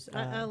cultures.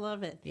 I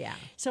love it. yeah.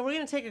 So we're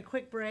going to take a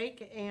quick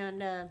break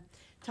and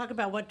talk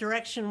about what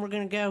direction we're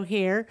going to go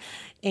here,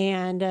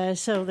 and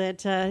so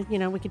that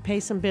we could pay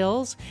some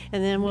bills,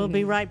 and then we'll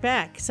be right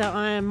back. So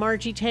I'm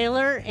Margie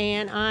Taylor,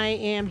 and I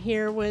am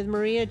here with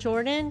Maria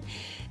Jordan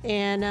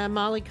and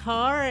Molly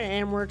Carr,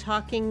 and we're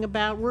talking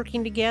about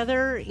working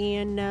together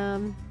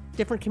in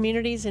different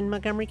communities in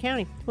Montgomery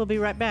County. We'll be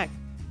right back.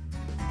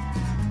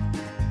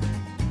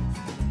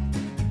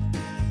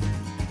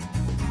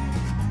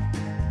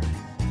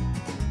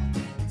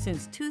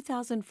 Since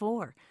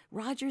 2004,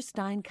 Roger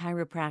Stein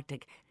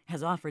Chiropractic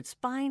has offered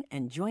spine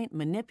and joint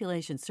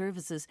manipulation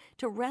services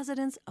to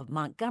residents of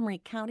Montgomery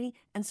County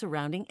and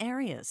surrounding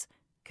areas.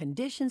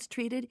 Conditions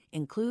treated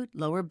include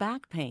lower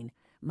back pain,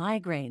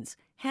 migraines,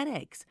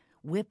 headaches,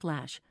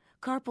 whiplash,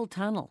 carpal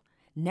tunnel,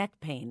 neck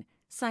pain,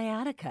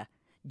 sciatica,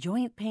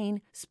 joint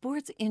pain,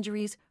 sports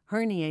injuries,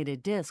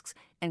 herniated discs,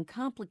 and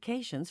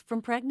complications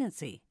from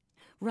pregnancy.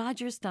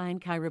 Roger Stein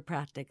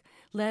Chiropractic,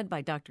 led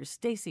by Dr.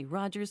 Stacy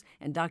Rogers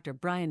and Dr.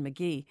 Brian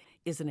McGee,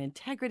 is an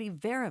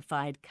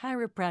integrity-verified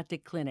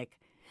chiropractic clinic.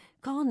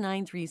 call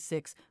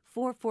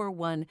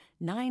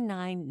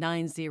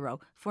 936-441-9990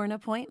 for an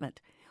appointment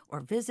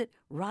or visit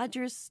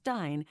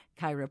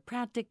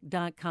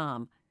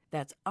RogersSteinChiropractic.com.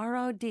 That's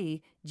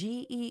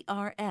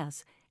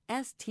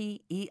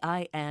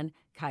RogersStein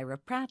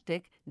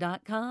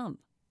Chiropractic.com.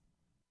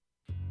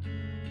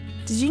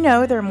 Did you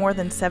know there are more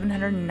than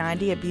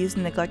 790 abused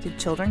and neglected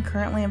children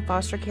currently in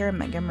foster care in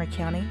Montgomery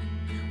County?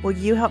 Will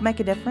you help make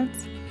a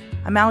difference?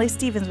 I'm Allie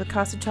Stevens with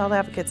Casa Child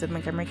Advocates of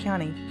Montgomery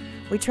County.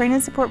 We train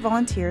and support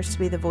volunteers to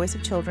be the voice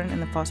of children in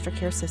the foster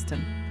care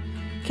system.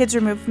 Kids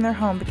removed from their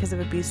home because of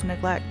abuse and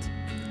neglect,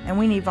 and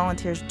we need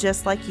volunteers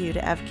just like you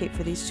to advocate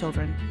for these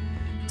children.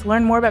 To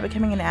learn more about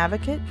becoming an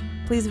advocate,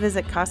 please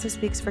visit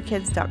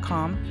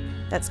CasaSpeaksForKids.com.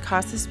 That's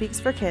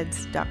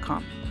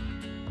CasaSpeaksForKids.com.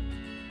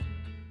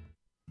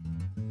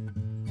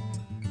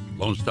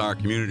 Lone Star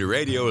Community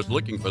Radio is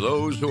looking for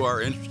those who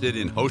are interested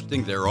in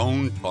hosting their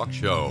own talk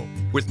show,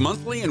 with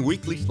monthly and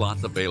weekly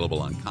slots available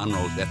on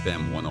Conroe's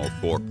FM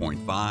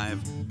 104.5,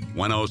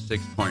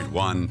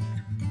 106.1,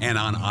 and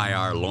on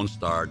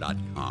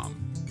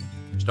irlonestar.com.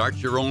 Start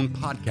your own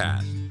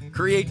podcast,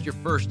 create your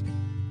first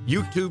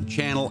YouTube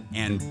channel,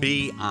 and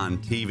be on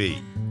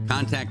TV.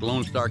 Contact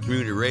Lone Star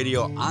Community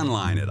Radio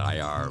online at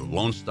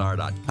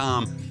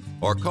irlonestar.com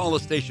or call the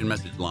station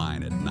message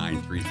line at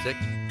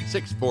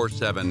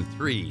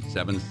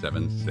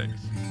 936-647-3776.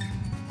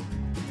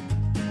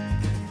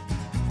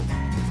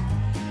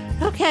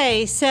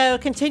 Okay, so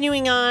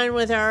continuing on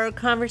with our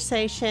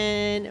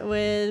conversation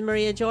with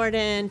Maria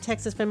Jordan,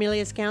 Texas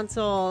Familias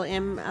Council,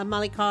 and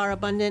Molly Carr,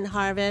 Abundant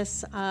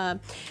Harvest,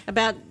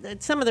 about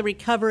some of the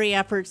recovery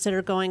efforts that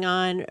are going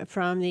on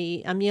from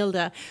the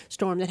Imelda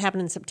storm that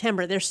happened in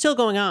September. They're still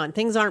going on.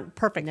 Things aren't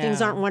perfect. No,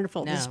 Things aren't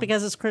wonderful. no. Just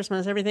because it's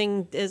Christmas,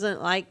 everything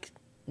isn't like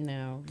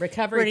No, ready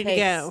recovery to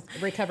go.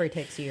 Recovery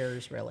takes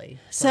years, really.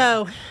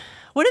 So.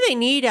 What do they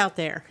need out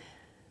there?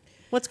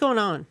 What's going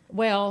on?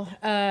 Well,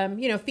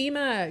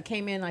 FEMA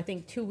came in, I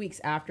think, 2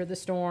 weeks after the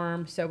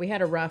storm. So we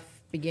had a rough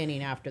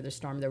beginning after the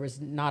storm. There was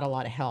not a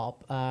lot of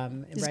help.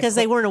 Is because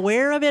they weren't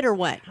aware of it or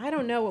what? I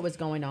don't know what was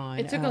going on.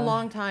 It took a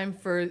long time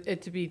for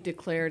it to be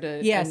declared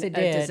a Yes, it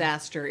did.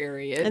 disaster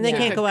area. And they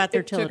can't go out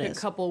there till it took is. a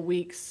couple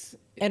weeks.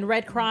 And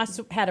Red Cross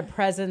had a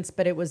presence,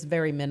 but it was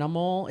very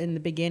minimal in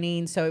the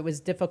beginning. So it was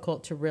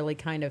difficult to really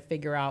kind of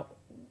figure out,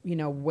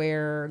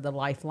 where the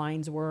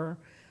lifelines were.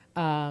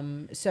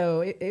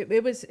 So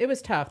it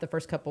was tough the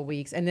first couple of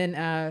weeks. And then,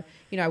 I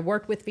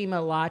worked with FEMA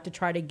a lot to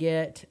try to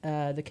get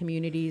the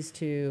communities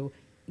to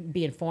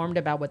be informed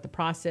about what the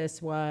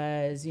process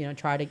was,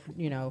 try to,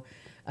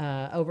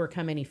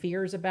 overcome any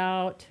fears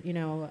about,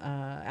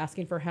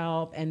 asking for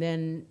help. And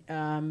then,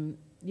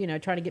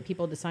 trying to get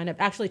people to sign up.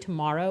 Actually,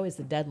 tomorrow is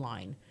the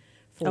deadline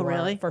for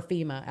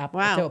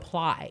FEMA to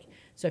apply.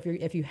 So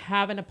if you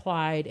haven't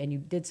applied and you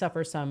did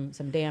suffer some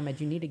damage,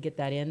 you need to get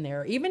that in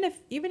there. Even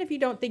if you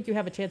don't think you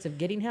have a chance of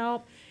getting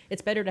help,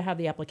 it's better to have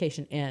the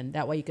application in.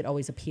 That way you could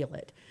always appeal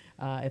it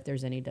if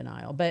there's any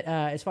denial. But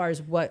as far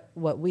as what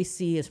we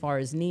see as far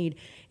as need,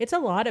 it's a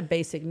lot of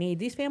basic need.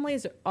 These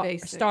families are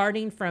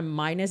starting from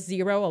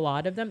 -0, a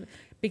lot of them.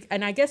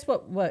 And I guess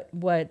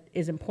what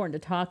is important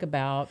to talk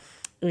about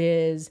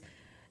is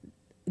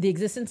the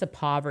existence of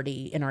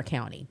poverty in our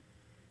county.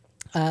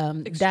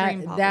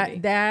 Extreme poverty.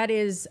 That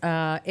is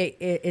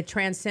it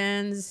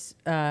transcends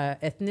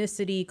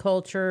ethnicity,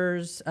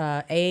 cultures,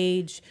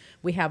 age.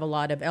 We have a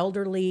lot of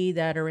elderly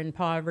that are in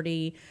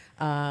poverty.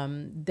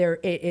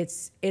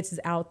 It's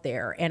out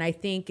there, and I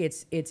think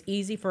it's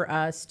easy for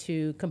us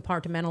to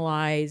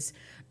compartmentalize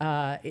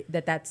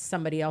that's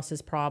somebody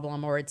else's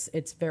problem, or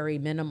it's very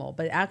minimal.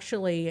 But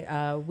actually,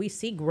 we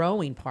see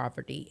growing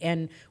poverty,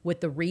 and with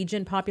the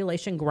region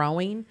population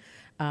growing.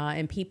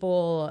 And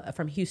people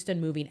from Houston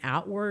moving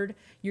outward,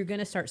 you're going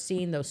to start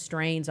seeing those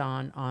strains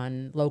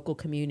on local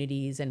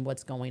communities and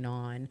what's going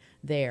on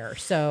there.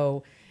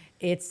 So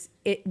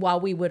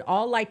while we would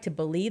all like to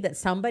believe that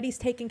somebody's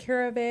taking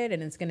care of it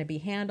and it's going to be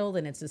handled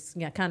and it's just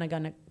kind of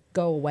going to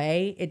go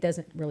away, it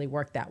doesn't really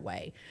work that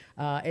way.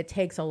 It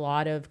takes a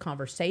lot of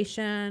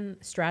conversation,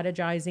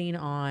 strategizing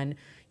on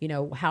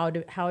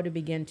how to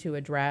begin to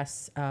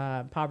address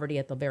poverty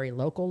at the very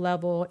local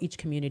level. Each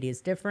community is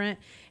different,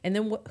 and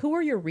then who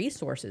are your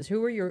resources?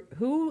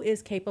 Who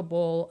is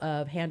capable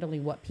of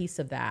handling what piece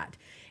of that?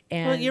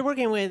 And you're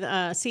working with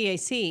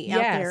CAC out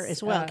there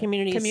as well,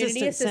 Community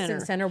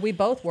Assistance Center. We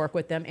both work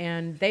with them,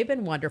 and they've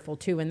been wonderful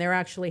too. And they're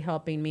actually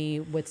helping me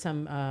with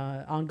some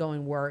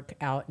ongoing work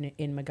out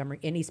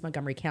in East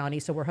Montgomery County.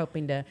 So we're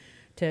hoping to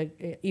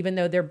even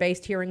though they're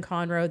based here in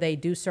Conroe, they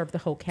do serve the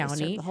whole county.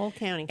 They serve the whole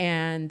county.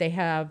 And they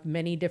have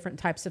many different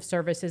types of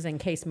services and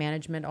case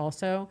management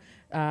also.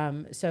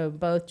 So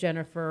both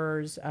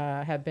Jennifers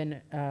have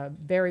been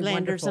very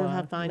Landers wonderful.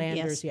 and Huffine,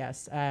 Landers,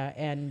 yes.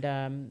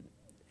 And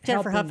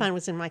Jennifer Huffine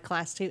was in my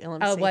class too, LMC.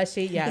 Oh, was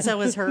she? Yes. So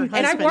was her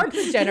husband. And I worked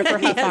with Jennifer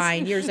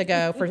Huffine years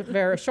ago for a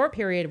very short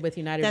period with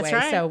United Way.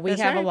 Right. So we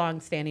That's have right. a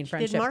long-standing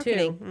friendship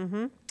marketing.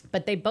 too.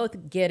 But they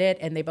both get it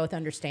and they both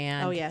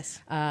understand Oh, yes.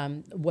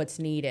 what's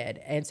needed.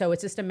 And so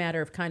it's just a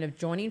matter of kind of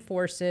joining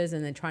forces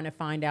and then trying to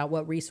find out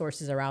what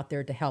resources are out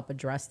there to help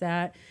address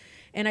that.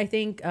 And I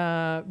think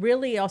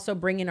really also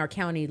bringing our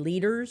county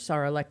leaders,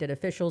 our elected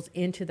officials,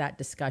 into that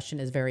discussion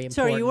is very So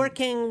important. are you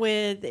working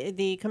with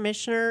the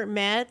commissioner,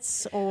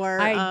 Metz, or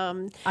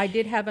I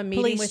did have a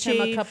meeting police with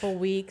him a chief? couple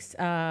weeks,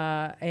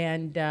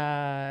 and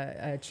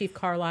Chief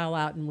Carlisle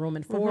out in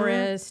Roman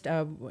Forest.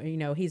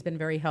 He's been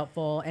very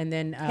helpful. And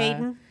then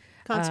Hayden?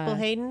 Constable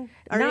Hayden?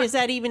 Or not- is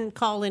that even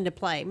called into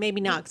play? Maybe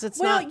not, because it's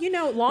well,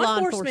 not law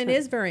enforcement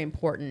is very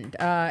important.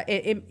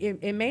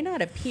 It may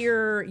not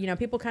appear,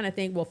 people kind of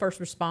think, well, first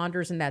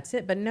responders and that's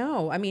it. But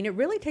no, I mean, it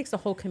really takes the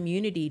whole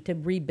community to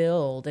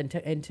rebuild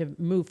and to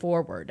move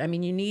forward. I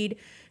mean, you need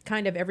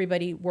kind of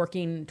everybody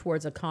working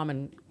towards a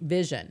common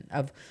vision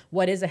of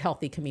what is a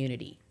healthy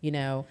community.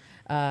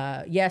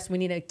 Yes, we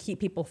need to keep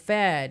people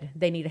fed.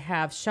 They need to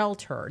have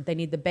shelter. They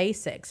need the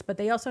basics, but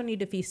they also need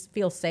to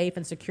feel safe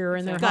and secure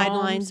in their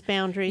Guidelines, homes.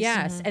 boundaries.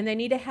 Yes, and they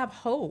need to have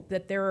hope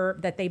that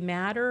they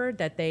matter,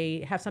 that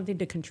they have something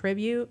to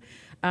contribute,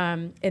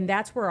 and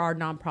that's where our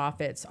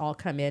nonprofits all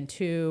come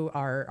into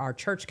our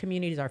church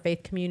communities, our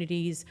faith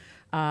communities,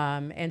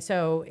 and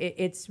so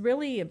it's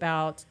really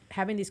about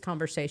having these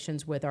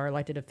conversations with our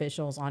elected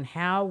officials on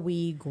how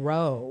we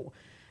grow.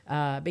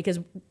 Because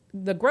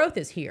the growth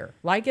is here,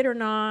 like it or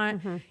not.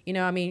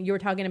 You were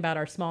talking about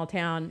our small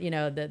town,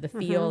 the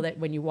feel that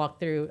when you walk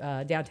through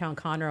downtown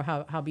Conroe,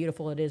 how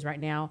beautiful it is right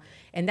now.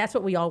 And that's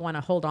what we all want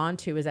to hold on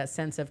to, is that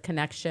sense of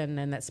connection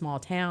and that small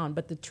town.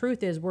 But the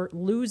truth is we're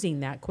losing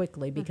that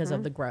quickly because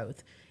of the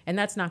growth. And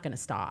that's not going to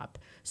stop.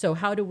 So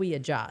how do we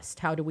adjust?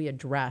 How do we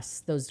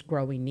address those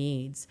growing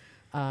needs?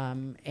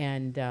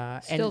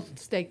 Still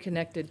stay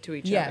connected to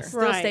each Yes,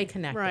 other. still stay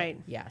connected. right.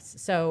 Yes.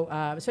 So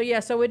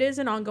it is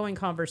an ongoing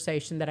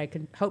conversation that I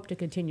can hope to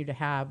continue to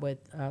have with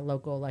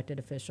local elected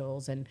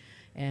officials and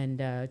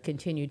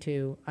continue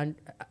to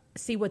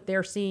see what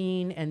they're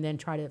seeing and then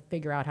try to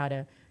figure out how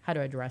to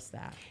address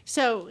that.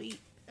 So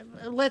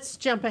let's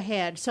jump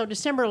ahead. So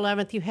December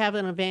 11th, you have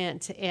an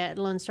event at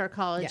Lone Star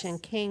College Yes. in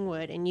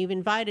Kingwood, and you've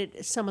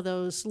invited some of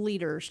those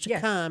leaders to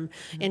Yes. come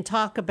and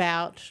talk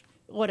about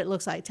what it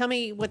looks like. Tell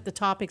me what the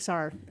topics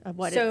are of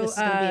what So this is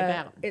going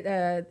to be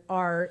about.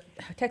 Our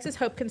Texas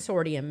Hope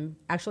Consortium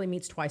actually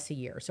meets twice a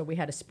year. So we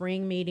had a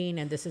spring meeting,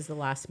 and this is the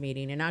last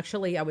meeting. And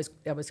actually, I was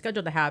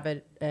scheduled to have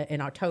it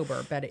in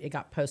October, but it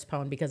got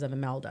postponed because of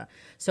Imelda.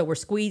 So we're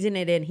squeezing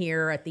it in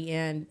here at the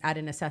end out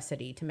of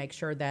necessity to make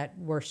sure that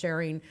we're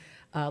sharing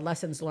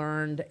lessons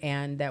learned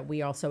and that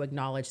we also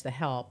acknowledge the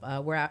help.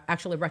 We're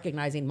actually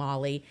recognizing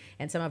Molly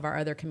and some of our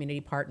other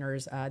community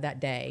partners that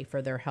day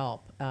for their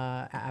help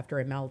after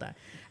Imelda.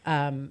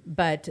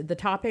 But the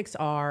topics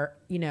are,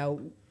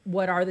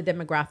 what are the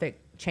demographic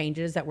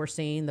changes that we're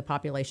seeing, the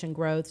population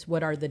growths,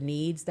 what are the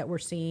needs that we're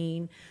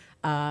seeing,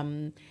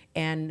 and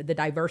the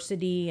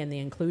diversity and the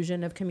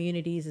inclusion of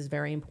communities is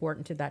very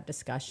important to that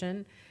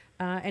discussion.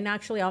 And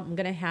actually, I'm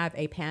going to have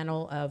a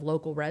panel of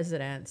local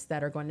residents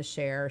that are going to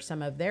share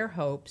some of their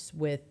hopes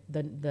with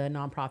the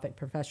nonprofit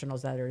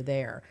professionals that are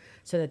there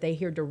so that they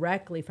hear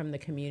directly from the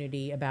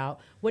community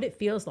about what it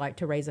feels like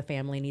to raise a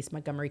family in East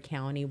Montgomery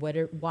County.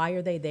 Why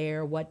are they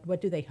there?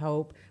 What do they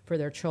hope for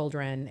their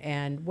children?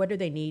 And what are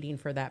they needing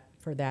for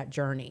that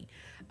journey?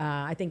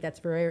 I think that's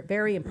very,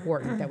 very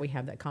important that we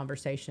have that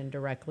conversation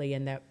directly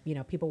and that,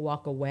 people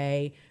walk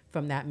away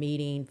from that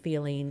meeting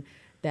feeling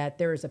that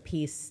there is a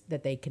piece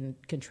that they can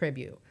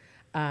contribute.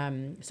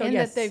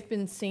 That they've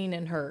been seen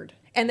and heard.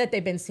 And that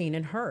they've been seen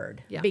and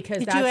heard. Yeah.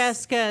 Because Did you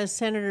ask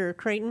Senator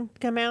Creighton to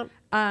come out?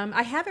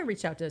 I haven't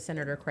reached out to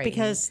Senator Creighton.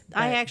 Because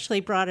I actually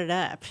brought it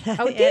up.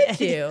 Oh, did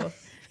you?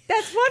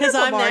 That's wonderful, Because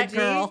I'm Margie.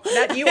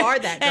 that girl. You are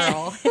that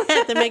girl.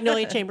 At the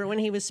Magnolia Chamber when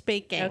he was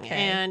speaking. Okay.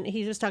 And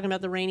he was talking about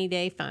the rainy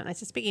day fund. I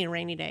said, speaking of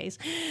rainy days,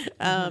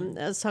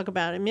 let's talk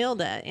about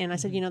Imelda. And I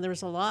said, there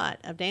was a lot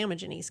of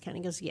damage in East County.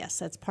 He goes, yes,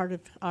 that's part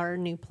of our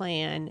new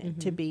plan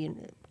to be.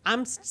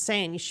 I'm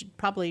saying you should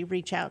probably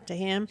reach out to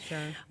him.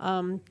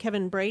 Sure.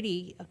 Kevin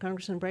Brady,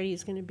 Congressman Brady,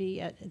 is going to be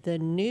at the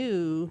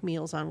new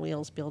Meals on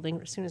Wheels building.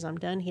 As soon as I'm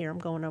done here, I'm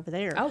going over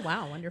there. Oh,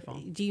 wow.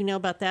 Wonderful. Do you know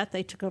about that?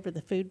 They took over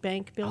the food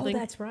bank building. Oh,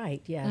 that's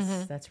right.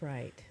 Yes, that's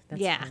right.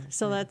 That's Yeah. right.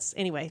 So that's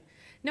anyway.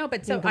 No,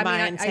 but You so can come by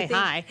and say think,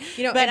 hi.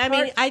 and But I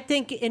mean, part- I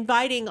think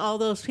inviting all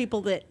those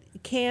people that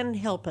can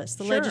help us,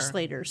 the Sure.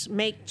 legislators,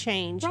 make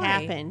change Right.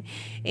 happen,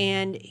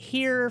 and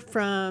hear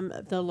from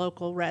the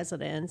local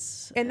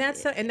residents. And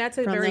that's a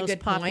from very those good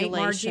point, Margie,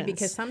 populations.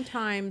 because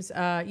sometimes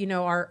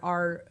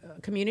our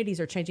communities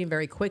are changing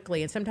very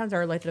quickly, and sometimes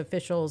our elected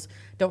officials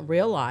don't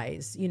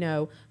realize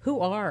who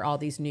are all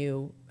these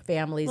new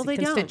families Well, and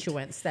they don't.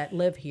 constituents that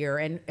live here,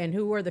 and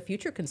who are the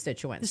future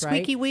constituents, The right?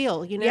 squeaky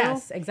wheel,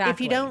 Yes, If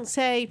exactly. you don't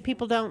say,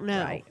 people don't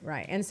know.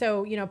 Right. And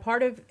so,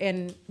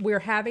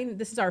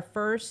 this is our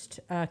first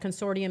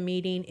consortium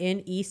meeting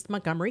in East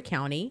Montgomery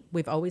County.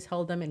 We've always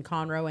held them in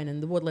Conroe and in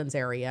the Woodlands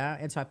area.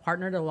 And so I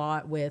partnered a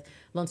lot with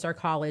Lone Star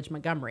College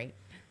Montgomery.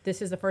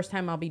 this is the first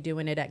time I'll be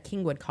doing it at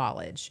Kingwood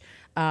College.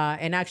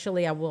 And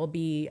actually, I will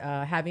be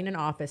having an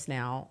office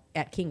now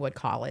at Kingwood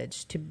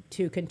College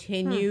to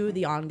continue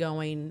the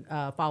ongoing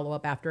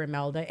follow-up after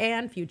Imelda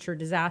and future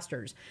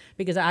disasters.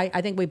 Because I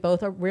think we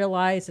both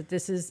realize that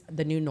this is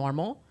the new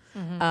normal.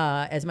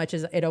 As much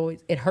as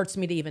it hurts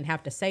me to even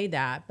have to say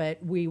that,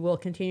 but we will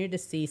continue to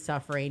see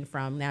suffering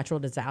from natural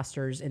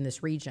disasters in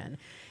this region.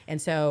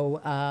 And so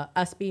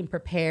us being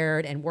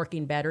prepared and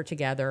working better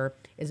together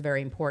is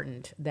very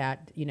important,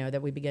 that, you know,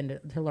 that we begin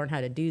to learn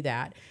how to do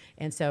that.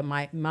 And so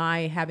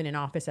my having an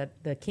office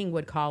at the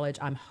Kingwood College,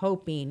 I'm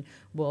hoping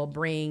will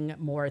bring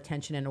more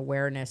attention and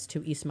awareness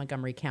to East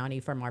Montgomery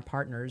County from our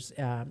partners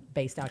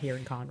based out here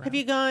in Conroe. Have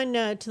you gone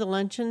to the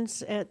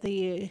luncheons at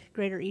the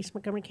Greater East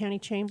Montgomery County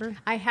Chamber?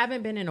 I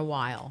haven't been in a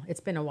while.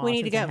 It's been a while. We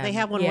need to since go. I They haven't.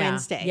 have one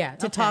Wednesday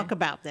to talk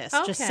about this.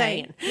 Okay. Just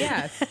saying.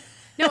 Yes.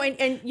 No,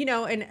 and you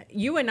know, and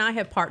you and I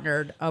have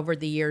partnered over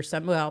the years.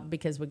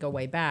 Because we go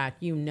way back.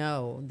 You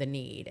know the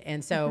need,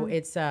 and so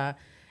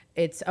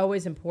it's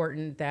always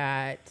important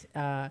that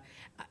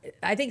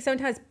I think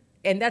sometimes,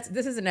 and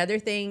this is another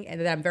thing,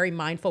 and that I'm very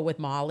mindful with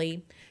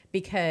Molly,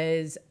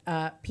 because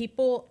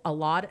people a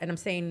lot, and I'm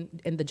saying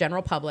in the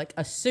general public,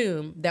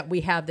 assume that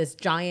we have this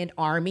giant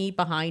army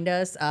behind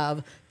us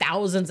of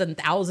thousands and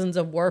thousands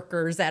of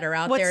workers that are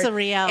out there. What's the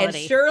reality? And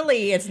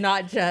surely it's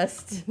not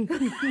just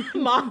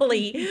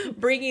Molly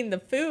bringing the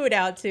food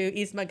out to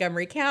East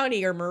Montgomery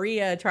County, or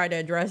Maria trying to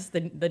address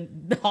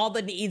all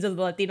the needs of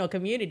the Latino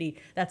community.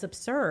 That's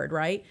absurd,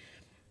 right?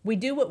 We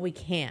do what we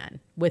can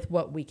with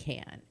what we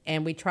can,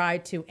 and we try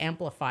to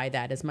amplify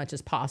that as much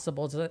as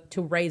possible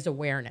to raise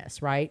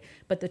awareness, right?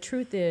 But the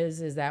truth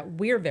is that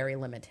we're very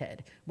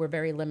limited. We're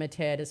very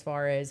limited as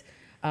far as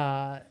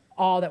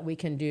all that we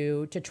can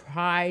do to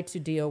try to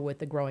deal with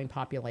the growing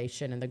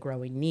population and the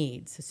growing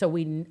needs. So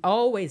we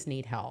always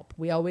need help.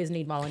 We always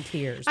need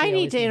volunteers. I We need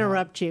always to help.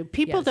 interrupt you.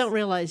 People Yes. don't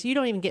realize you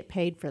don't even get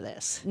paid for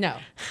this. No.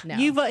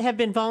 You have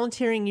been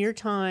volunteering your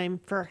time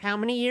for how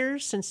many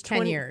years? Since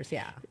 10 years,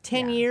 yeah.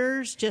 10 Yeah.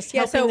 years, just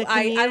Yeah, helping so the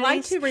I communities?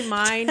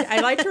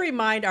 like to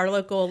remind our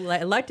local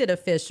elected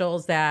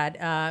officials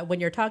that when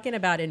you're talking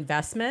about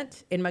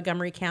investment in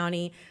Montgomery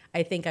County,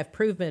 I think I've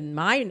proven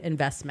my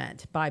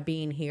investment by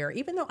being here,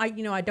 even though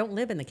I don't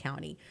live in the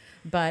county,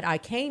 but I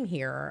came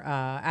here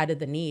out of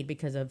the need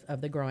because of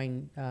the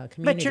growing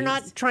community. But you're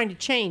not trying to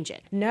change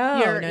it. No,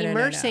 You're no, no, no,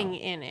 immersing no.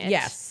 in it.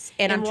 Yes,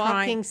 and I'm walking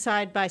trying-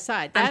 side by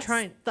side. That's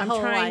the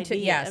whole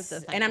idea of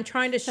the thing. and I'm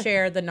trying to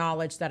share the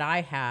knowledge that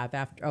I have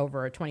after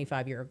over a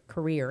 25-year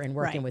career in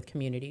working Right. with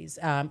communities.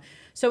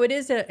 So it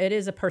is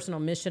a personal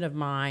mission of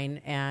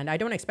mine, and I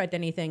don't expect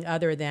anything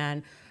other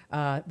than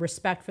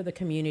respect for the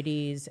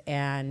communities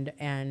and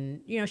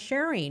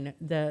sharing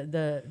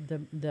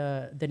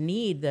the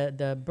need,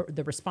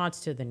 the response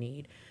to the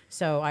need.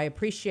 So I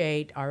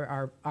appreciate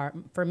our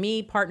for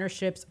me,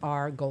 partnerships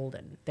are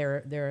golden.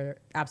 They're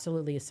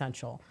absolutely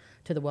essential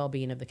to the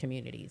well-being of the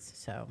communities.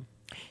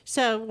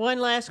 So one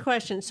last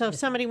question. So if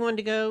somebody wanted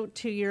to go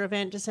to your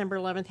event December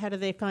 11th, how do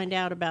they find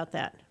out about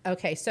that?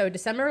 Okay, so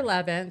December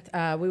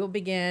 11th, we will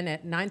begin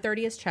at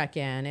 9:30 as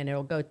check-in, and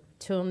it'll go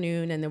till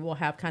noon, and then we'll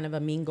have kind of a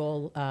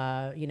mingle,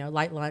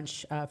 light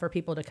lunch for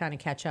people to kind of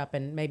catch up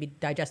and maybe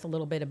digest a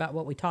little bit about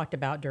what we talked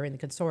about during the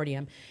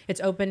consortium. It's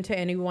open to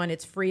anyone.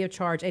 It's free of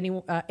charge.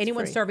 Anyone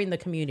free. serving the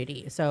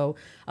community. So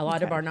a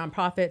lot of Okay. our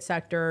nonprofit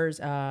sectors,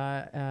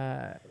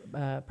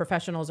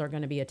 professionals are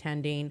going to be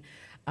attending.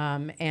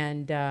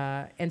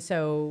 And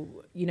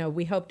so,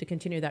 we hope to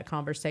continue that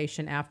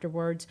conversation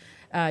afterwards.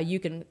 You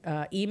can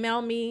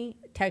email me,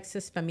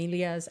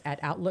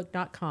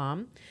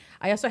 texasfamilias@outlook.com.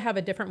 I also have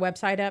a different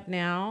website up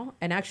now.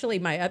 And actually,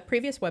 my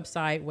previous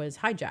website was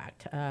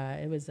hijacked.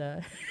 It was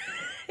it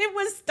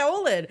was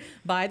stolen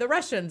by the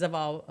Russians of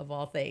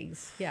all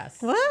things.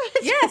 Yes. What?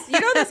 Yes.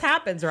 This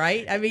happens,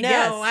 right? I mean,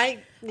 No, yes.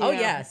 Oh,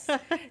 yes.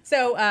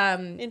 So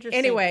Interesting.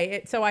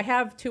 anyway, so I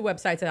have two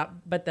websites out,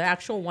 but the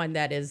actual one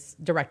that is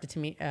directed to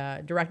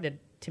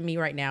me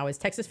right now is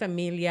Texas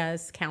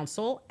Familias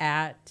Council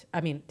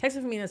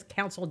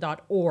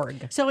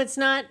TexasFamiliasCouncil.org. So it's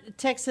not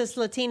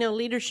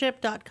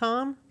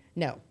TexasLatinoLeadership.com?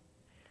 No.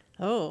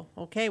 Oh,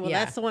 okay. Well,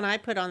 Yeah. that's the one I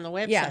put on the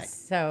website. Yes.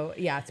 So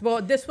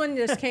well, this one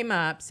just came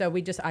up, so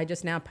I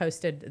just now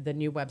posted the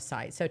new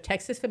website. So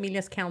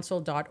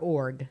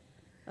TexasFamiliasCouncil.org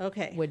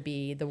Okay. would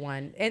be the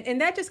one,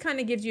 and that just kind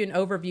of gives you an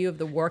overview of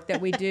the work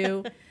that we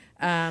do.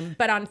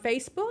 But on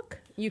Facebook,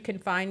 you can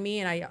find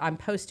me, and I'm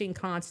posting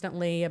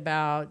constantly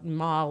about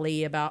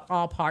Molly, about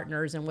all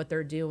partners and what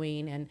they're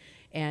doing,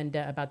 and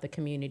about the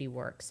community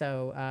work.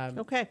 So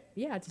Okay.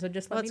 yeah, so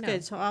just let Well, that's me know.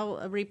 good. So I'll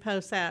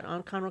repost that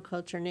on Conroe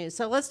Culture News.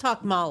 So let's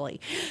talk Molly.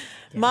 Yes.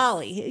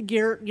 Molly,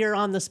 you're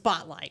on the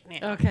spotlight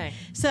now. Okay.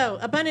 So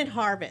Abundant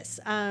Harvest.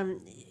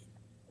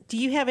 Do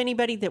you have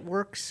anybody that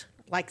works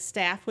like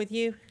staff with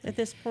you at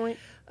this point?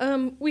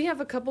 We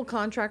have a couple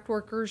contract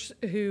workers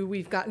who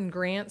we've gotten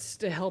grants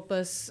to help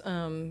us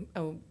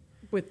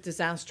with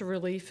disaster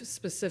relief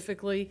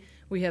specifically.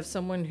 We have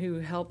someone who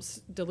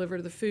helps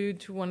deliver the food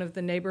to one of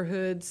the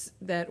neighborhoods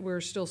that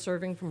we're still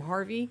serving from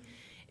Harvey.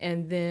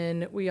 And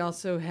then we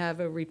also have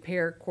a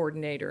repair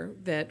coordinator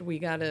that we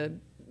got a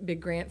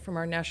big grant from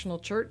our national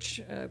church,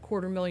 a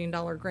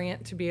 $250,000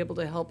 grant to be able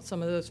to help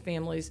some of those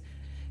families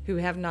who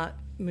have not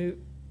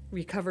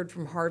recovered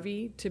from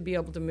Harvey to be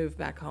able to move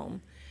back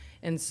home.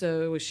 And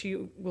so she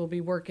will be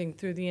working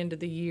through the end of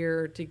the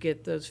year to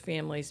get those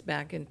families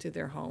back into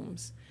their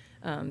homes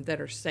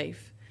that are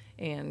safe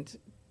and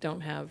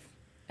have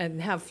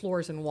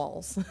floors and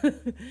walls,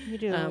 You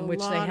do a which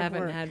they lot of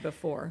haven't work. had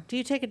before. Do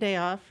you take a day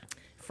off?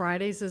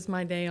 Fridays is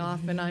my day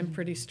off, and I'm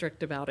pretty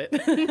strict about it.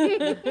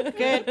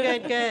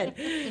 Good.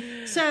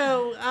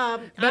 So,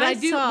 But I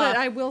saw, But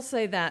I will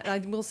say that I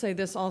will say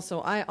this also.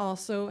 I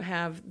also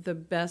have the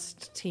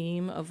best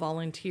team of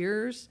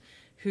volunteers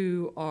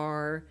who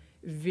are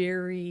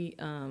very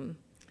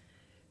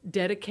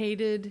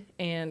dedicated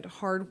and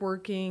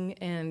hardworking,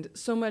 and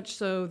so much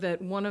so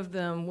that one of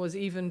them was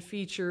even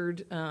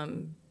featured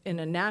in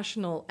a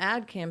national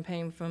ad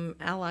campaign from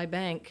Ally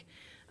Bank,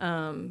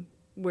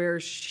 where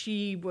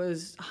she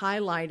was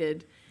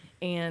highlighted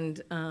and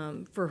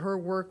for her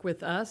work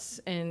with us,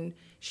 and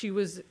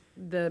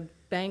the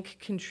bank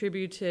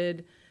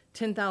contributed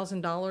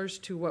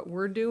 $10,000 to what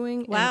we're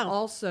doing. Wow. And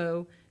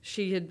also,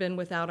 she had been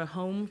without a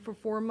home for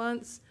 4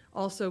 months,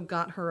 also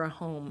got her a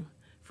home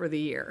for the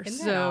year.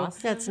 Isn't that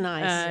awesome? that's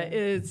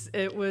nice.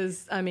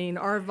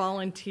 Our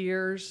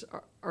volunteers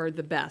are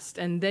the best,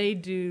 and they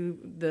do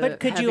the But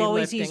could heavy you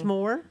always lifting. use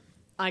more?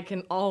 I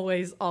can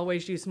always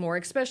use more,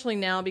 especially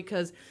now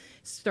because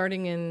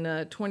starting in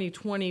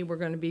 2020, we're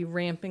going to be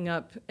ramping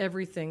up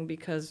everything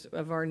because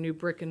of our new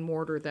brick and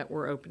mortar that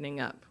we're opening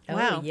up.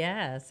 Wow. Oh,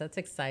 yes. That's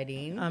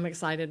exciting. I'm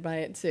excited by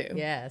it too.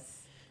 Yes.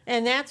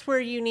 And that's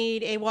where you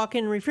need a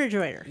walk-in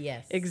refrigerator.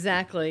 Yes.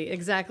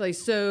 Exactly.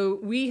 So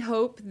we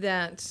hope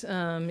that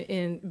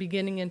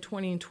beginning in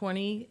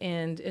 2020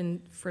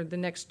 and for the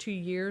next 2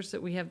 years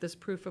that we have this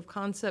proof of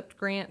concept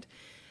grant,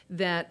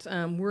 that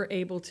we're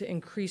able to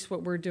increase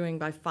what we're doing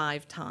by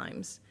 5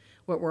 times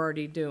what we're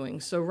already doing.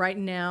 So right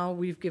now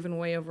we've given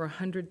away over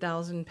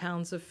 100,000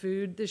 pounds of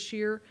food this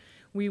year.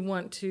 We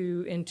want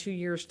to, in 2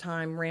 years'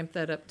 time, ramp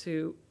that up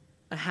to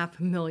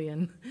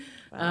 500,000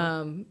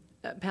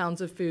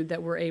 pounds of food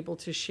that we're able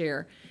to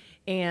share.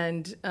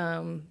 And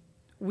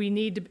we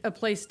need a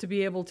place to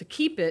be able to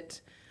keep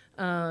it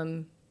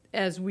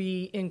as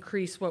we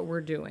increase what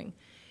we're doing.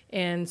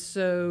 And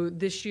so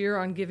this year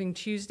on Giving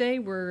Tuesday,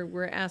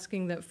 we're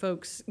asking that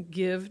folks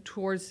give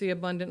towards the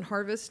Abundant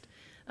Harvest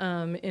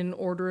in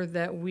order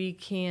that we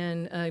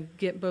can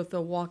get both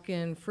a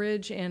walk-in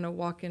fridge and a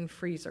walk-in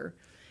freezer.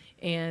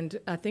 And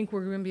I think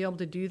we're going to be able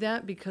to do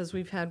that because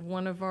we've had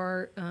one of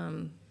our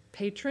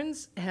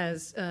patrons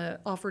has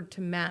offered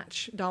to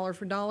match dollar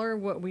for dollar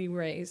what we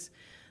raise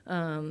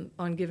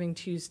on Giving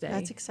Tuesday.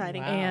 That's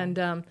exciting. Wow.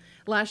 And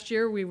last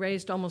year we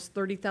raised almost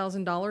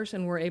 $30,000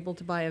 and were able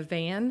to buy a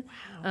van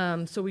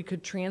so we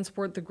could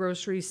transport the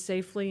groceries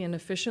safely and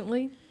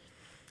efficiently.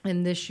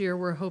 And this year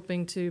we're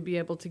hoping to be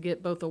able to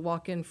get both a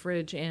walk-in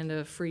fridge and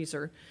a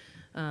freezer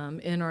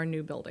in our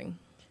new building.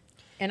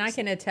 And I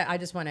can attest, I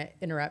just want to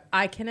interrupt.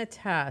 I can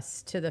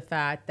attest to the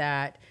fact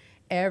that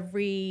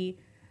every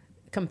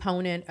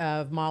component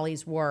of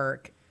Molly's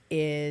work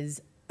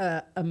is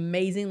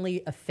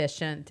amazingly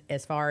efficient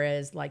as far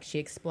as, like she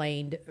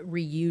explained,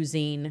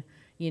 reusing,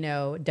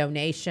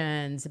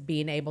 donations,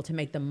 being able to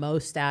make the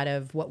most out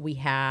of what we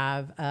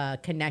have,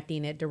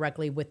 connecting it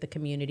directly with the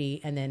community,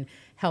 and then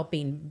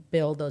helping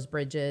build those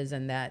bridges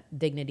and that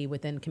dignity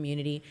within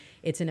community.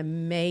 It's an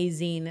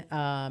amazing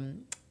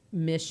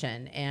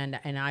mission, and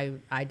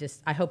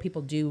I hope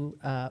people do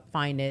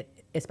find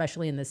it,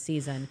 especially in this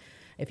season.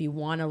 If you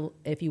want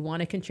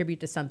to contribute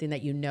to something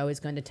that you know is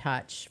going to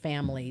touch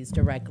families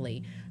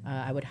directly,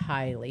 I would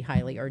highly,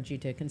 highly urge you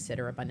to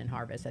consider Abundant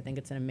Harvest. I think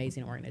it's an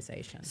amazing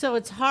organization. So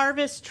it's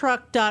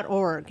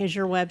harvesttruck.org is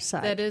your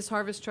website. That is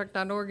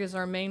harvesttruck.org is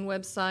our main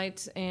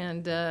website,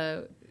 and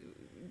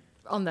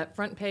on that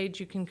front page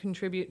you can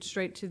contribute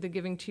straight to the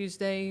Giving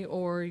Tuesday,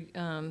 or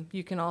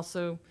you can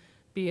also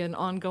be an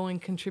ongoing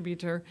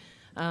contributor,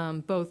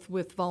 both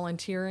with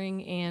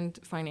volunteering and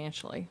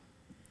financially.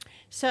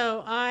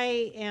 So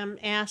I am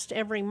asked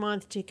every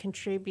month to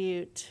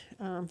contribute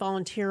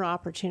volunteer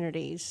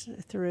opportunities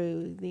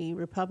through the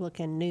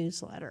Republican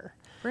newsletter.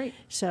 Great.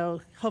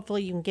 So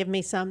hopefully you can give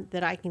me some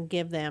that I can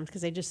give them,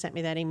 because they just sent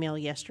me that email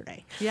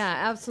yesterday. Yeah,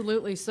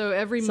 absolutely. So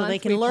every So month they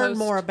can we learn post,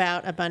 more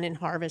about Abundant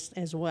Harvest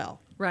as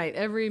well. Right.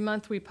 Every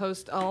month we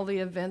post all the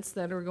events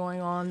that are going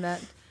on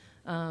that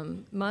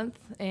month,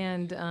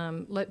 and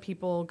let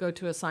people go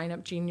to a Sign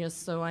Up Genius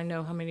so I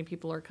know how many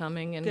people are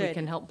coming, and we Good.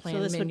 can help plan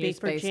so this would be menus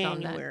for based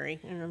on that. January,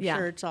 and I'm Yeah.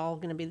 sure it's all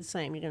going to be the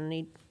same. You're going to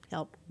need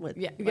help with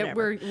Yeah,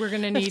 whatever. we're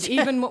going to need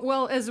even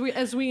well as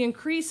we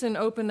increase and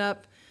open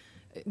up,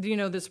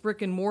 this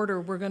brick and mortar,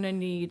 we're going to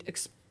need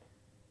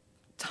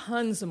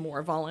tons of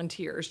more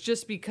volunteers,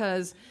 just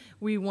because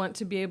we want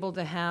to be able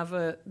to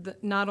have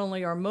not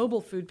only our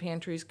mobile food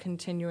pantries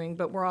continuing,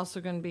 but we're also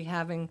going to be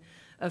having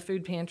a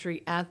food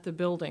pantry at the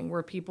building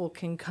where people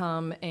can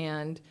come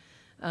and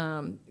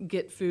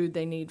get food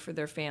they need for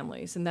their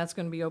families, and that's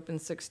going to be open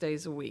 6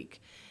 days a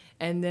week.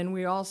 And then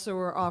we also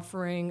are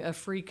offering a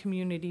free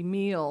community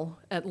meal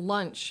at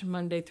lunch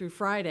Monday through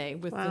Friday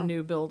with the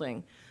new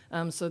building,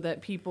 so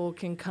that people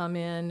can come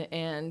in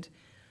and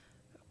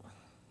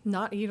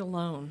not eat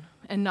alone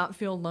and not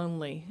feel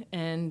lonely.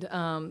 And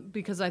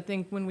because I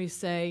think when we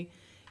say,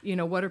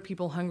 what are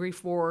people hungry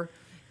for?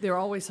 They're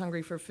always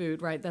hungry for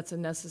food, right? That's a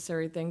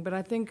necessary thing. But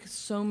I think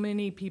so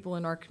many people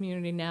in our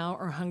community now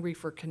are hungry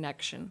for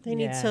connection. They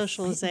need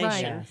socialization.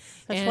 Right.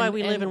 Yes. That's why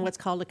we live in what's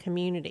called a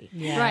community.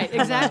 Yeah. Right,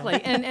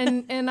 exactly.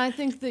 and I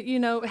think that,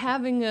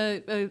 having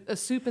a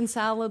soup and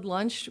salad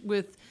lunch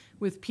with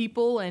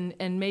people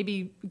and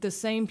maybe the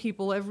same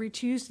people every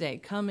Tuesday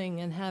coming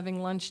and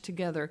having lunch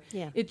together,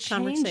 it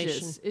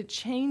changes. It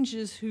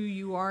changes who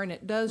you are, and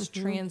it does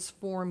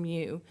transform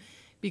you,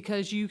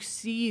 because you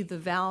see the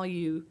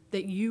value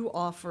that you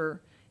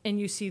offer and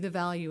you see the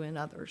value in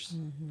others.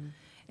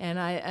 And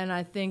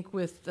I think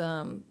with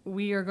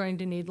we are going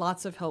to need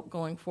lots of help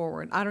going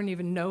forward. I don't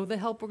even know the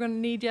help we're going to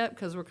need yet,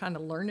 because we're kind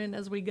of learning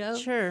as we go.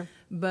 Sure.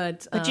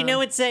 But you know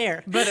it's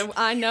there. But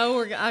I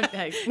know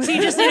hey. So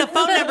you just need a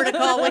phone number to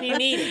call when you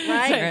need it,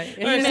 right?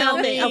 Email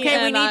me.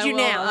 Okay, we need you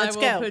will, now. Let's I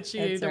will go. put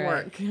you That's to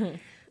right. work.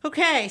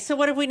 Okay, so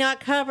what have we not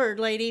covered,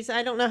 ladies?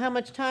 I don't know how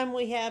much time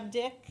we have,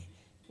 Dick.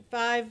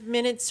 5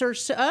 minutes or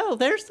so. Oh,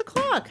 there's the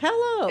clock.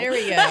 Hello. There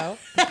we go.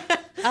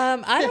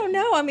 I don't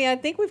know. I mean, I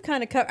think we've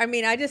kind of covered. I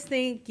mean, I just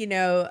think,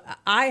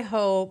 I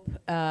hope,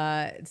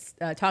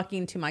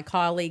 talking to my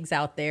colleagues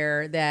out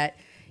there, that,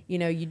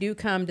 you do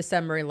come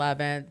December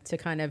 11th to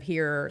kind of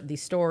hear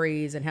these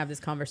stories and have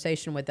this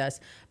conversation with us.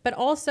 But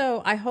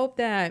also, I hope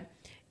that,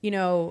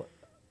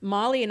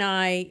 Molly and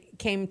I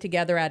came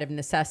together out of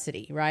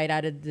necessity, right?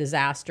 Out of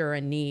disaster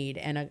and need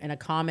and a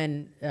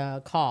common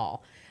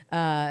call.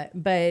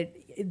 But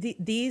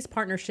these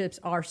partnerships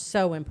are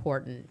so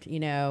important,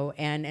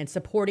 and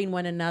supporting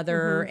one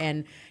another.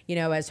 And,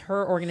 as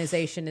her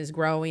organization is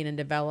growing and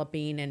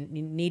developing and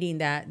needing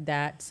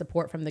that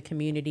support from the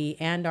community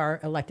and our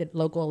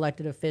local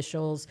elected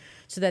officials,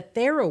 so that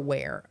they're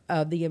aware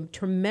of the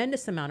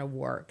tremendous amount of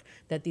work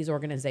that these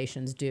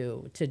organizations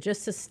do to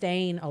just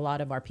sustain a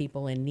lot of our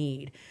people in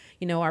need.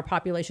 Our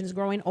population is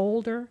growing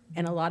older,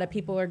 and a lot of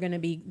people are going to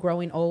be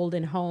growing old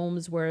in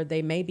homes where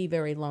they may be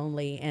very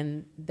lonely,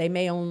 and they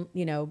may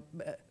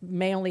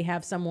only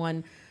have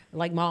someone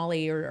like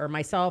Molly or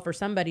myself or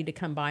somebody to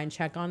come by and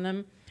check on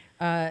them.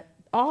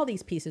 All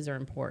these pieces are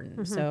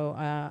important. So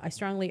I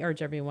strongly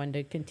urge everyone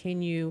to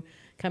continue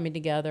coming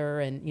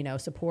together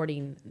and,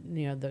 supporting,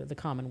 the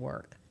common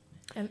work.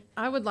 And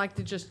I would like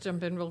to just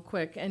jump in real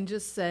quick and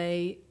just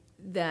say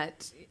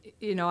that,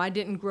 I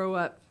didn't grow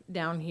up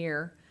down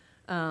here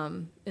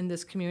in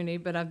this community,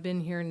 but I've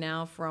been here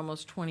now for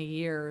almost 20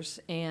 years.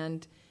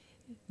 And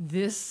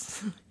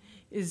this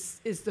is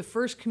the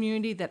first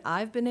community that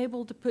I've been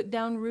able to put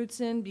down roots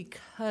in,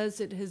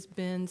 because it has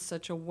been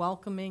such a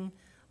welcoming,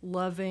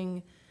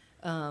 loving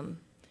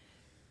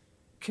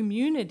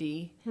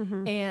community.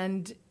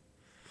 And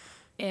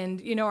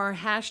our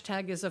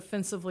hashtag is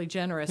offensively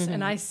generous.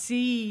 And I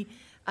see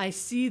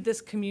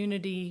this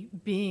community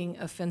being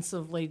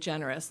offensively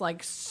generous,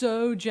 like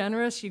so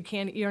generous you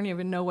don't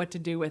even know what to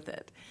do with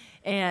it.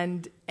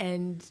 And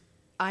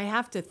I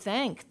have to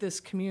thank this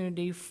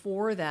community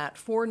for that,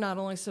 for not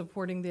only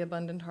supporting the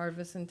Abundant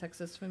Harvest and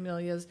Texas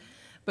Familias,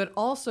 but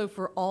also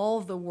for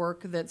all the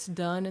work that's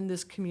done in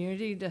this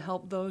community to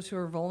help those who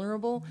are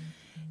vulnerable,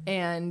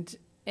 and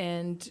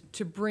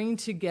to bring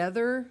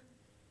together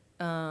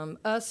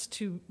us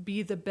to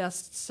be the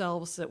best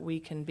selves that we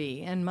can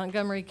be. And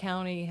Montgomery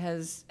County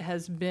has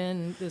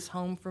been this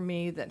home for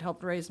me that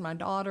helped raise my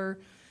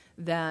daughter.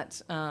 I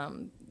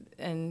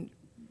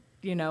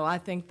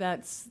think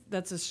that's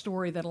a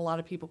story that a lot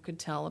of people could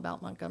tell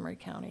about Montgomery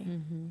County.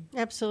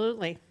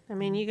 Absolutely. I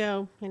mean, you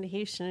go into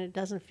Houston, it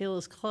doesn't feel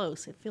as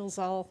close. It feels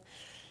all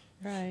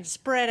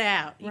spread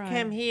out. You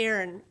come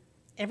here, and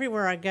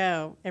everywhere I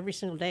go, every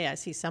single day, I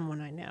see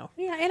someone I know.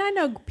 Yeah, and I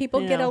know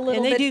people get a little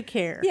and they bit, do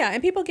care. Yeah,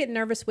 and people get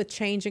nervous with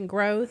change and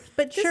growth,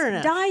 but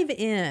just dive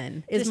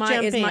in.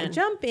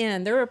 Jump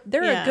in. There are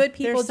good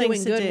people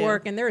doing good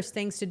work, and there's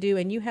things to do,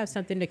 and you have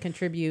something to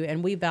contribute,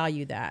 and we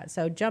value that.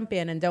 So jump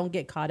in and don't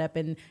get caught up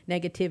in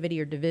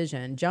negativity or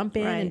division. Jump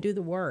in and do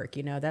the work.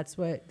 That's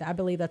what I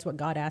believe. That's what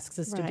God asks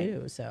us to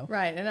do. So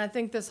and I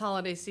think this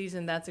holiday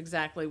season, that's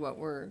exactly what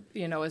we're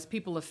as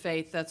people of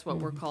faith, that's what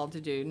we're called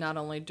to do. Not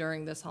only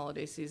during this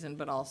holiday season,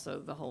 but also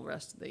the whole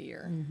rest of the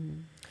year.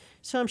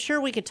 So I'm sure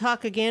we could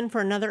talk again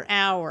for another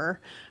hour,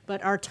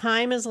 but our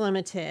time is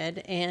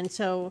limited. And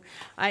so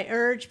I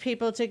urge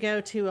people to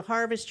go to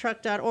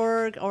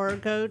harvesttruck.org or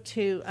go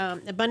to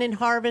Abundant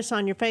Harvest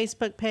on your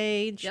Facebook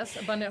page. Yes,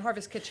 Abundant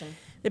Harvest Kitchen.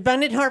 The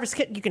Abundant Harvest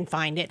Kitchen, you can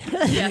find it.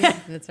 Yes,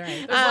 that's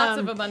right. There's lots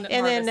of Abundant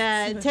Harvest. And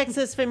then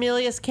Texas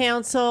Familias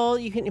Council,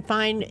 you can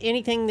find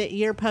anything that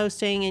you're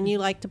posting, and you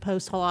like to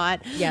post a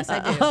lot. Yes,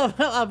 I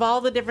do. Of all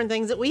the different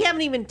things that we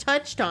haven't even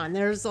touched on.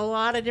 There's a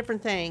lot of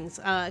different things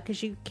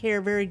because you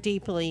care very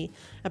deeply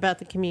about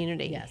the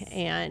community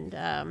and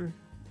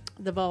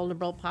the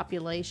vulnerable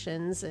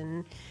populations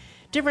and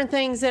different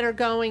things that are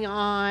going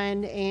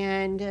on,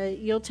 and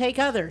you'll take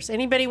others.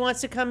 Anybody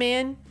wants to come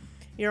in,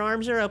 your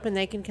arms are open.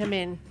 They can come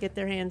in, get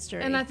their hands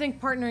dirty. And I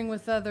think partnering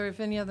with if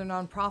any other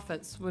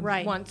nonprofits would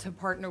Right. want to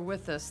partner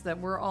with us, that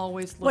we're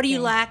always looking. What are you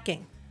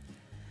lacking?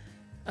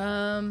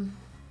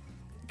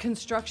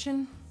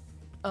 Construction.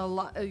 A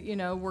lot,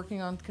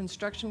 working on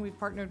construction. We've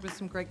partnered with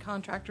some great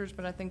contractors,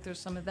 but I think there's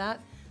some of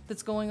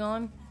that's going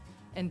on.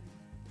 And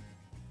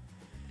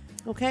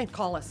Okay.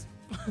 call us.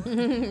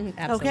 Absolutely.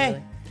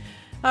 Okay.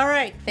 All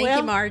right. Thank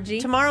you, Margie.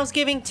 Tomorrow's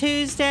Giving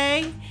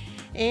Tuesday.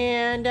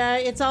 And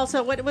it's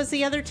also, what was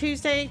the other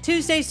Tuesday?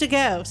 Tuesdays to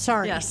go.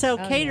 Sorry. Yes. So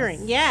Oh,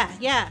 catering. yes.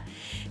 Yeah.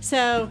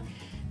 So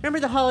remember,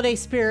 the holiday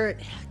spirit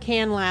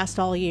can last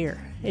all year.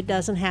 It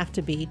doesn't have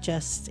to be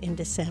just in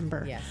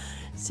December. Yes.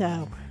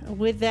 So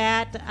with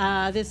that,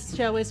 this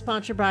show is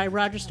sponsored by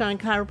Roger Stein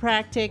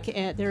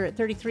Chiropractic. They're at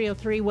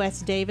 3303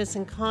 West Davis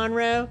in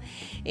Conroe.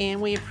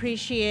 And we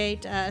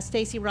appreciate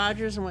Stacy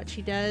Rogers and what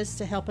she does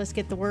to help us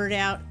get the word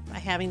out by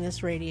having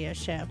this radio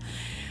show.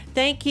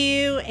 Thank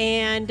you,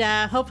 and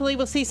hopefully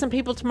we'll see some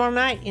people tomorrow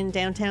night in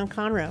downtown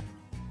Conroe.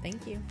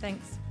 Thank you.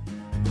 Thanks.